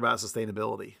Hunts care about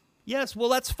sustainability. Yes, well,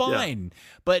 that's fine,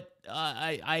 but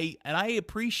I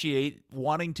appreciate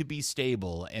wanting to be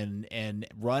stable and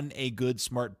run a good,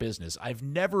 smart business. I've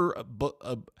never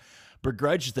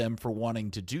begrudge them for wanting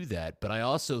to do that, but I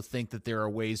also think that there are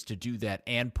ways to do that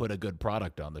and put a good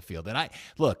product on the field. And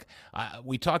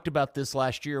we talked about this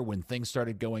last year when things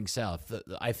started going south.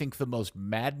 I think the most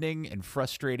maddening and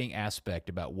frustrating aspect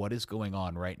about what is going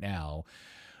on right now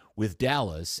with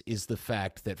Dallas is the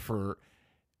fact that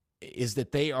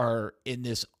they are in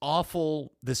this awful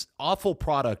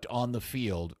product on the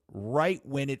field right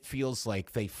when it feels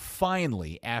like they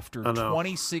finally, after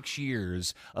 26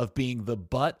 years of being the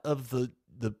butt of the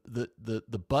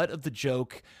butt of the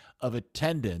joke of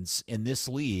attendance in this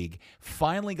league,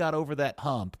 finally got over that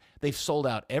hump. They've sold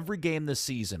out every game this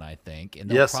season, I think, and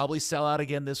they'll probably sell out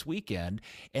again this weekend.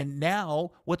 And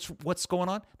now what's going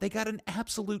on? They got an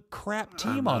absolute crap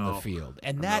team on the field,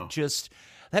 and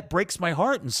that breaks my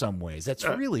heart in some ways. That's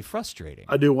really frustrating.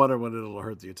 I do wonder when it'll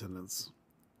hurt the attendance.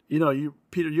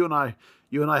 Peter, you and I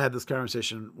had this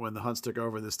conversation when the Hunts took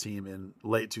over this team in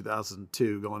late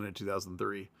 2002, going into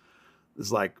 2003.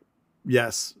 It's like,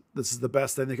 yes, this is the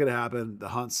best thing that could happen. The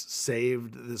Hunts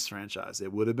saved this franchise.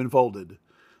 It would have been folded,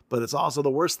 but it's also the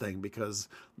worst thing because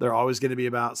they're always going to be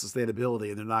about sustainability,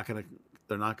 and they're not going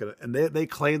to, and they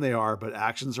claim they are, but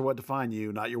actions are what define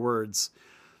you, not your words.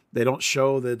 They don't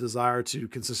show the desire to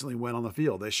consistently win on the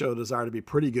field. They show a desire to be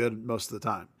pretty good most of the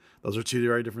time. Those are two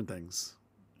very different things,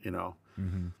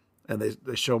 Mm-hmm. And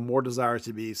they show more desire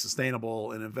to be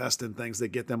sustainable and invest in things that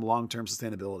get them long-term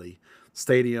sustainability,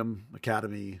 stadium,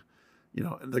 academy,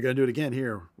 and they're going to do it again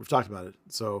here. We've talked about it.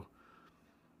 So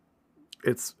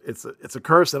it's a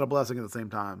curse and a blessing at the same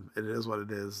time. It is what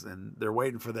it is. And they're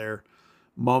waiting for their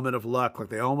moment of luck. Like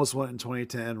they almost went in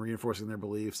 2010, reinforcing their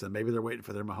beliefs. And maybe they're waiting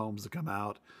for their Mahomes to come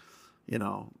out. They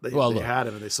had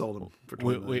him and they sold him for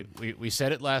 $20 million. We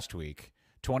said it last week.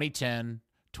 2010,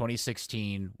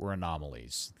 2016 were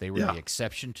anomalies. They were the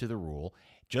exception to the rule.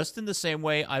 Just in the same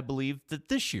way, I believe that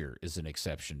this year is an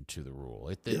exception to the rule.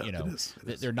 It is.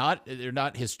 They're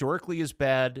not historically as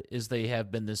bad as they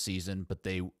have been this season, but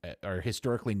they are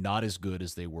historically not as good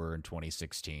as they were in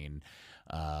 2016.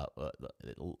 The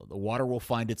water will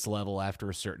find its level after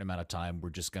a certain amount of time. We're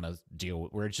just going to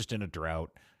we're just in a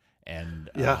drought, and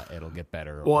it'll get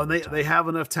better. Well, and they have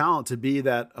enough talent to be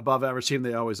that above average team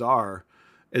they always are.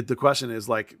 The question is,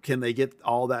 can they get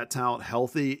all that talent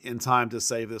healthy in time to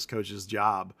save this coach's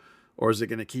job? Or is it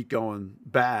going to keep going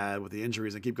bad with the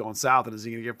injuries and keep going south? And is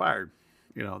he going to get fired?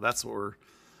 That's what we're,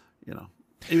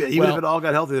 even if it all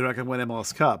got healthy, they're not going to win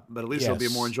MLS Cup, but at least it'll be a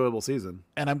more enjoyable season.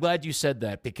 And I'm glad you said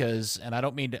that because, and I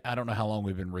don't know how long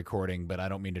we've been recording, but I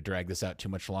don't mean to drag this out too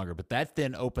much longer, but that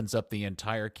then opens up the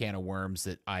entire can of worms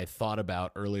that I thought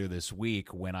about earlier this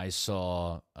week when I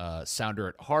saw Sounder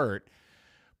at Heart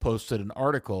posted an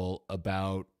article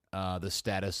about the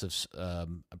status of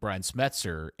Brian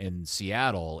Smetzer in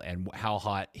Seattle and how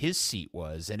hot his seat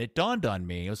was. And it dawned on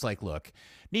me, it was like, look,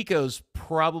 Nico's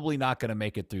probably not going to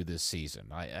make it through this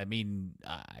season.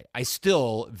 I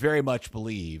still very much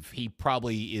believe he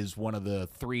probably is one of the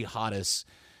 3 hottest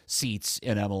seats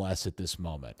in MLS at this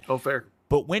moment. Oh, fair.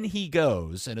 But when he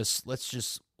goes, and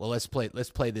let's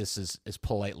play this as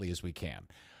politely as we can.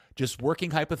 Just working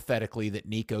hypothetically that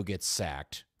Nico gets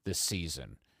sacked this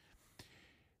season.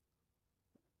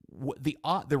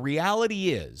 The reality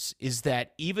is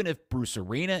that even if Bruce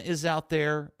Arena is out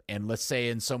there, and let's say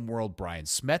in some world Brian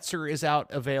Smetzer is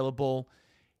out available,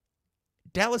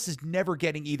 Dallas is never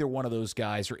getting either one of those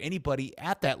guys or anybody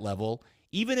at that level,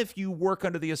 even if you work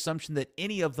under the assumption that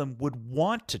any of them would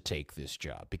want to take this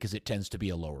job, because it tends to be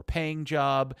a lower paying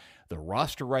job. The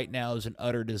roster right now is an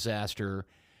utter disaster.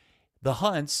 The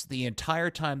Hunts, the entire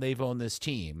time they've owned this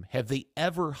team, have they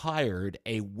ever hired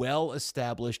a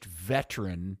well-established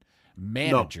veteran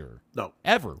manager? No.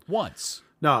 Ever. Once.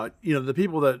 No, the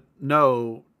people that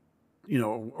know,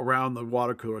 around the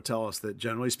water cooler tell us that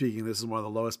generally speaking, this is one of the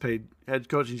lowest paid head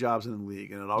coaching jobs in the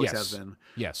league, and it always has been.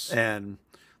 Yes. And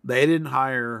they didn't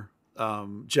hire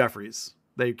Jeffries.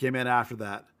 They came in after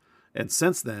that. And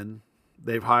since then,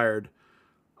 they've hired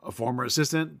a former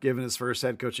assistant, given his first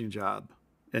head coaching job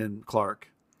in Clark,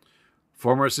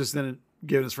 former assistant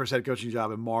given his first head coaching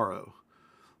job in Morrow,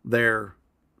 their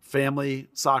family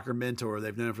soccer mentor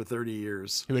they've known for 30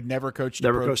 years, who had never coached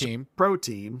a pro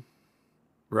team,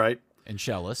 right? And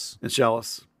Shellis.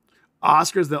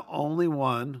 Oscar's the only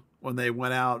one when they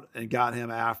went out and got him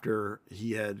after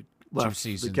he had left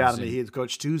the academy. He had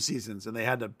coached 2 seasons, and they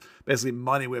had to basically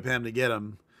money whip him to get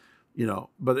him.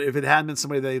 But if it hadn't been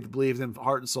somebody they believed in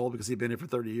heart and soul because he'd been here for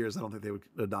 30 years, I don't think they would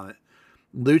have done it.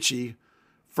 Lucci,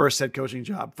 first head coaching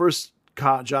job,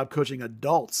 job coaching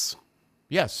adults.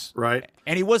 Yes. Right.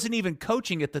 And he wasn't even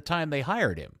coaching at the time they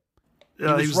hired him. He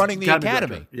was running the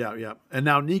academy. Yeah. And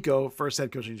now Nico, first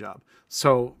head coaching job.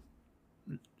 So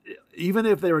even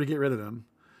if they were to get rid of him,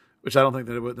 which I don't think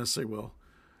that it would necessarily will,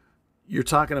 you're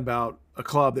talking about a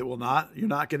club that you're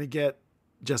not going to get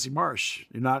Jesse Marsh.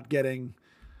 You're not getting,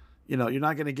 you're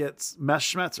not going to get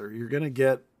Mesh Schmetzer. You're going to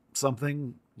get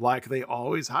something like they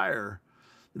always hire.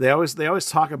 They always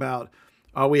talk about,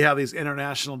 we have these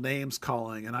international names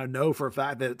calling. And I know for a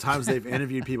fact that at times they've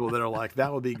interviewed people that are like,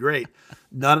 that would be great.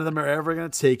 None of them are ever going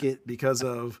to take it because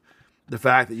of the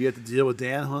fact that you have to deal with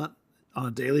Dan Hunt on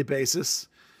a daily basis.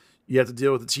 You have to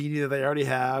deal with the team that they already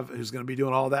have, who's going to be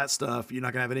doing all that stuff. You're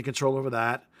not going to have any control over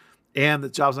that. And the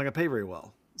job's not going to pay very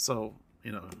well. So,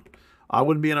 I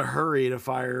wouldn't be in a hurry to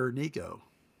fire Nico.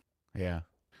 Yeah.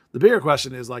 The bigger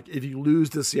question is, like, if you lose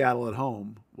to Seattle at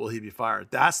home, will he be fired?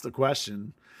 That's the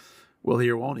question. Will he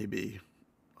or won't he be?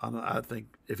 I think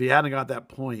if he hadn't got that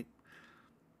point,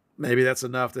 maybe that's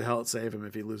enough to help save him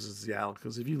if he loses to Seattle.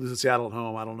 Because if you lose to Seattle at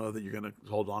home, I don't know that you're going to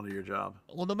hold on to your job.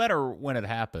 Well, no matter when it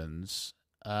happens,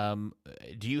 do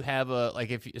you have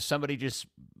if somebody just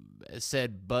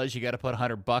said, Buzz, you got to put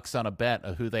 $100 on a bet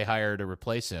of who they hire to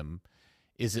replace him?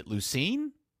 Is it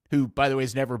Lucene, who, by the way,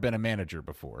 has never been a manager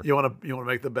before? You want to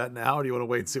make the bet now, or do you want to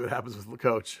wait and see what happens with the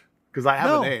coach? Because I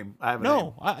have a name.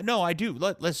 I do.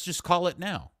 Let's just call it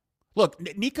now. Look,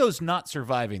 Nico's not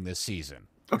surviving this season.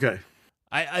 Okay.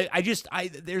 I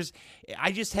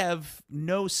just have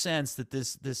no sense that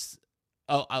this.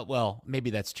 Well,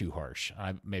 maybe that's too harsh.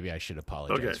 Maybe I should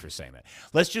apologize for saying that.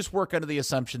 Let's just work under the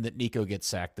assumption that Nico gets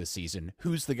sacked this season.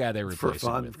 Who's the guy they replace for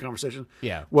fun with? conversation?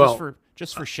 Yeah. Well,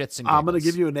 just for shits and giggles. I'm going to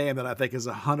give you a name that I think is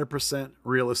 100%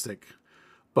 realistic,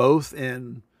 both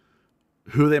in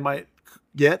who they might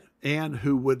get and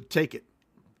who would take it.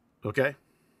 Okay.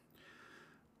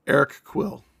 Eric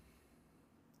Quill.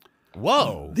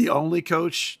 Whoa. The only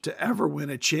coach to ever win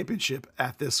a championship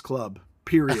at this club.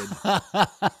 Period.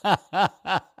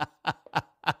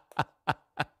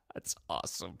 That's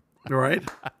awesome. All right.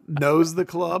 Knows the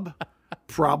club.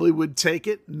 Probably would take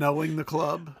it, knowing the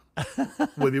club.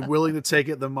 Would be willing to take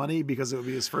it, the money, because it would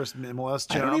be his first MLS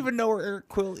job. I don't even know where Eric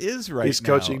Quill is right now. He's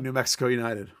coaching New Mexico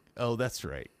United. Oh, that's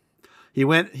right. He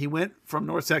went from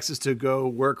North Texas to go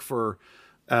work for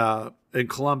in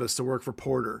Columbus to work for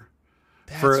Porter.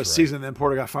 For a season, and then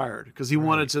Porter got fired because he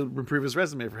wanted to improve his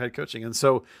resume for head coaching. And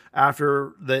so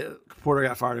after Porter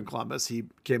got fired in Columbus, he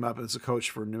came up as a coach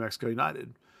for New Mexico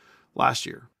United last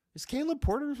year. Is Caleb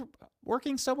Porter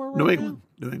working somewhere right New now? England.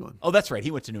 New England. Oh, that's right.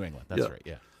 He went to New England. That's right.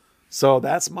 Yeah. So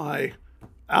that's my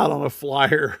out on a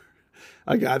flyer,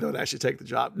 a guy that would actually take the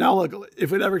job. Now, look,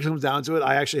 if it ever comes down to it,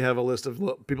 I actually have a list of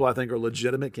people I think are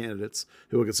legitimate candidates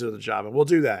who will consider the job, and we'll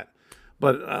do that.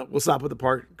 But let's not put the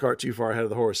cart too far ahead of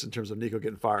the horse in terms of Nico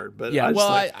getting fired. But yeah,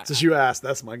 since you asked,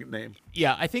 that's my name.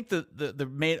 Yeah, I think the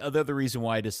main other reason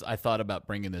why I thought about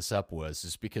bringing this up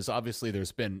is because obviously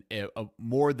there's been a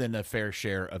more than a fair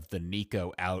share of the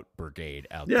Nico out brigade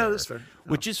out there. Yeah, that's fair.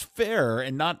 Which is fair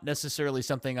and not necessarily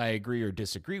something I agree or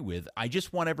disagree with. I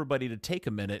just want everybody to take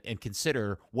a minute and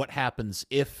consider what happens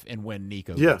if and when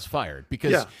Nico gets fired.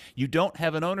 Because you don't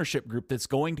have an ownership group that's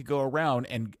going to go around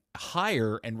and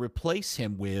hire and replace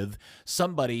him with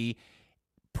somebody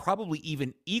probably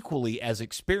even equally as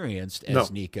experienced as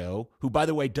Nico, who, by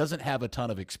the way, doesn't have a ton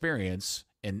of experience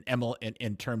in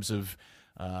terms of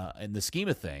in the scheme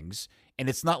of things. And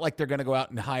it's not like they're going to go out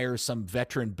and hire some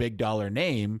veteran big dollar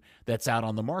name that's out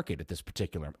on the market at this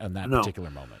particular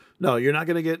moment. No, you're not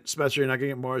going to get Spencer. You're not going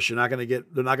to get Morris. They're not going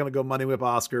to go money whip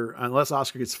Oscar unless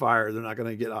Oscar gets fired. They're not going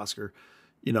to get Oscar.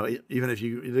 Even if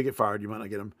they get fired, you might not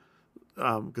get him.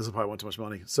 Because they probably want too much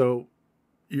money. So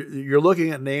you're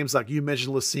looking at names like you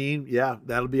mentioned, Lucene. Yeah,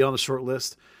 that'll be on the short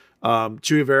list.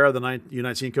 Chuy Vera, the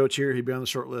U19 coach here, he'd be on the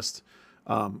short list.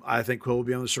 I think Quill will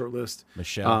be on the short list.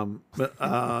 Michelle.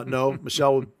 No,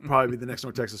 Michelle would probably be the next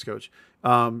North Texas coach.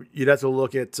 You'd have to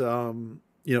look at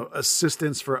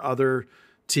assistants for other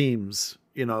teams.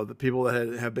 The people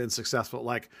that have been successful,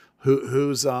 like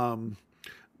who's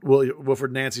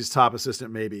Wilfred Nancy's top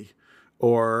assistant, maybe,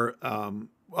 or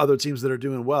other teams that are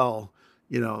doing well,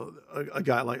 a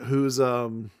guy like who's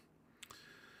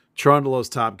Trundle's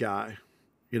top guy,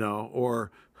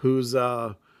 or who's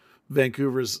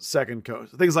Vancouver's second coach,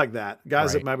 things like that.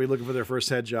 Guys that might be looking for their first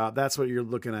head job. That's what you're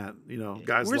looking at,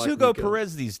 guys. Where's like Hugo Nico.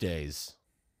 Perez these days?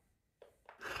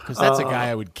 Because that's a guy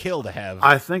I would kill to have.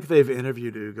 I think they've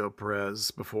interviewed Hugo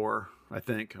Perez before.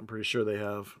 I'm pretty sure they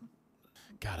have.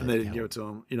 God, and they didn't give it to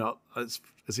him.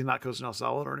 Is he not coaching El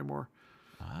Salvador anymore?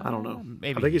 I don't know.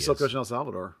 Maybe I think he's still coaching El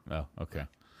Salvador. Oh, okay.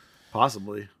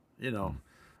 Possibly.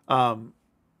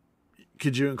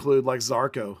 Could you include like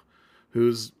Zarco,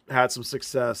 who's had some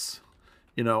success,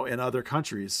 in other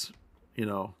countries,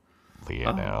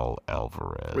 Leonel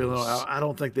Alvarez. I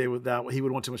don't think they would. That he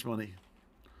would want too much money.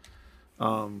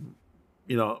 What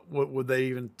would they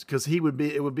even? Because it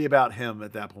would be about him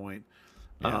at that point.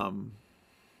 Yeah.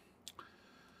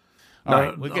 All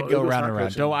right, we could go round and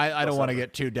round. I don't want to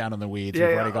get too down in the weeds. We've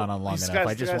already gone on long enough.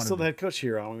 I just want still the head coach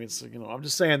here. I mean, I'm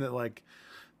just saying that, like,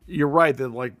 you're right that,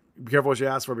 like, be careful what you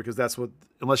ask for, because that's what,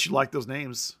 unless you like those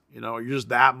names, you're just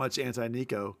that much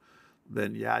anti-Nico,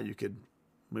 then yeah, you could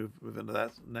move into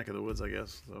that neck of the woods, I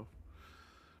guess. So,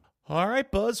 all right,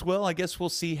 Buzz. Well, I guess we'll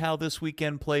see how this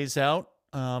weekend plays out.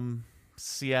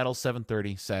 Seattle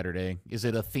 7:30 Saturday. Is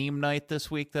it a theme night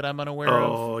this week that I'm unaware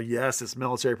of? Oh yes, it's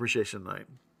Military Appreciation Night.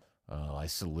 Oh, I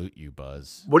salute you,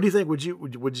 Buzz. What do you think? Do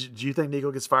you think Nico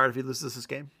gets fired if he loses this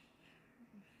game?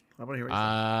 I want to hear what you think.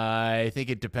 I think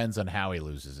it depends on how he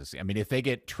loses this. I mean, if they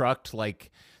get trucked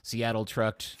like Seattle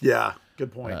trucked, yeah,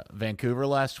 good point. Vancouver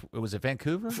was it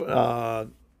Vancouver?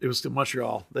 It was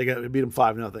Montreal. They beat them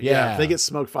 5-0. Yeah, if they get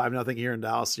smoked 5-0 here in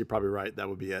Dallas, you're probably right. That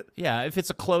would be it. Yeah, if it's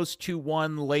a close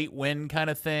 2-1 late win kind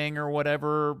of thing or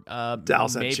whatever,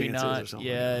 Dallas maybe had chances not. or something.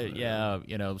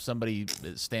 Yeah. Somebody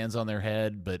stands on their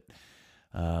head, but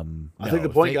I think the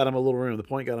point got him a little room.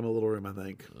 I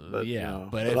think. But,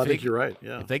 but I think you're right.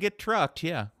 Yeah, if they get trucked,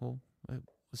 we'll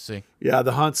see. Yeah,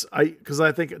 the Hunts. I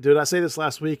think, did I say this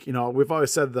last week? We've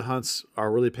always said the Hunts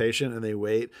are really patient and they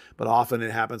wait, but often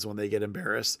it happens when they get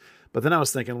embarrassed. But then I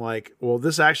was thinking, like, well,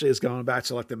 this actually is going back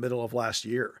to like the middle of last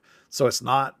year, so it's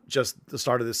not just the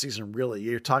start of the season. Really,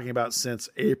 you're talking about since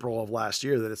April of last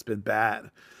year that it's been bad.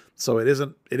 So it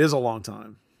isn't. It is a long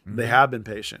time. Mm-hmm. They have been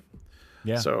patient.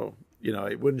 Yeah. So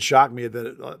it wouldn't shock me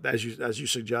that as you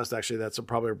suggest, actually, that's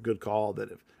probably a good call that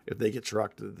if they get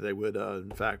trucked, they would,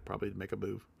 in fact, probably make a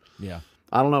move. Yeah.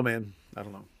 I don't know, man. I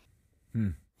don't know.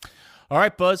 All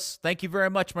right, Buzz. Thank you very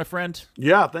much, my friend.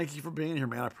 Yeah, thank you for being here,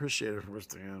 man. I appreciate it.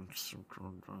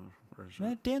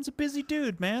 Dan's a busy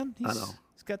dude, man. I know.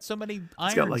 He's got so many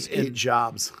irons. He's got like 8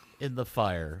 jobs in the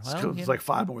fire. It's like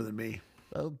 5 more than me.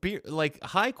 Like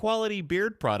high quality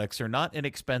beard products are not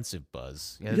inexpensive,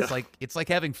 Buzz. It's like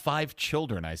having 5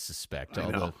 children, I suspect. I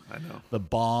know. The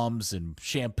balms and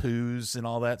shampoos and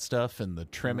all that stuff and the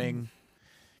trimming.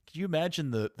 Can you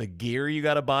imagine the gear you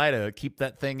got to buy to keep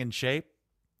that thing in shape?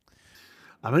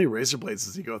 How many razor blades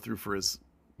does he go through for his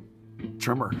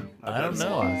trimmer? I don't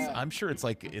know. I'm sure it's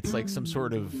like some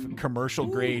sort of commercial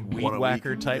grade weed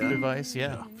whacker type device.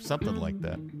 Yeah, something like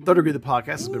that. Third Degree, the podcast,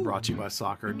 has been brought to you by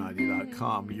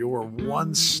Soccer90.com, your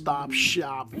one-stop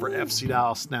shop for FC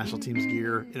Dallas national teams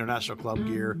gear, international club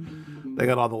gear. They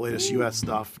got all the latest U.S.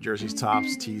 stuff, jerseys,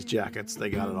 tops, tees, jackets. They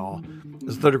got it all.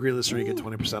 As a Third Degree listener, you get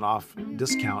 20% off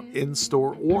discount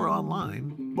in-store or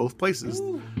online, both places.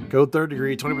 Code Third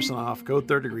Degree, 20% off. Code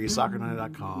Third Degree,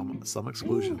 Soccer90.com. Some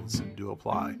exclusions do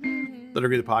apply. Third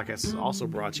Degree, the podcast is also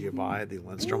brought to you by the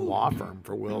Lindstrom Law Firm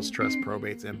for wills, trusts,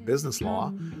 probates, and business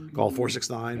law. Call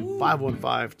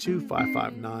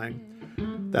 469-515-2559.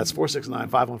 That's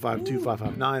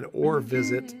 469-515-2559, or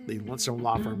visit the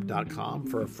LindstromLawFirm.com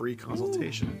for a free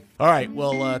consultation. All right,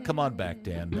 well, come on back,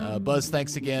 Dan. Buzz,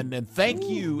 thanks again, and thank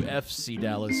you, FC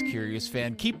Dallas Curious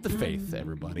Fan. Keep the faith,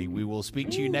 everybody. We will speak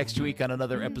to you next week on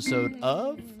another episode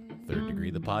of Third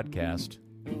Degree, the podcast.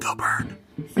 Go Bird.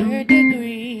 Third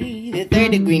Degree, the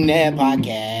Third Degree Net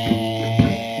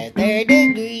Podcast. Third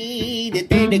Degree, the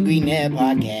Third Degree Net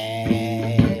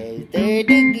Podcast. Third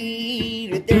Degree,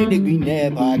 the Third Degree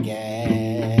Net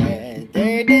Podcast.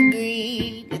 Third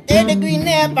Degree, the Third Degree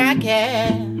Net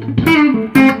Podcast.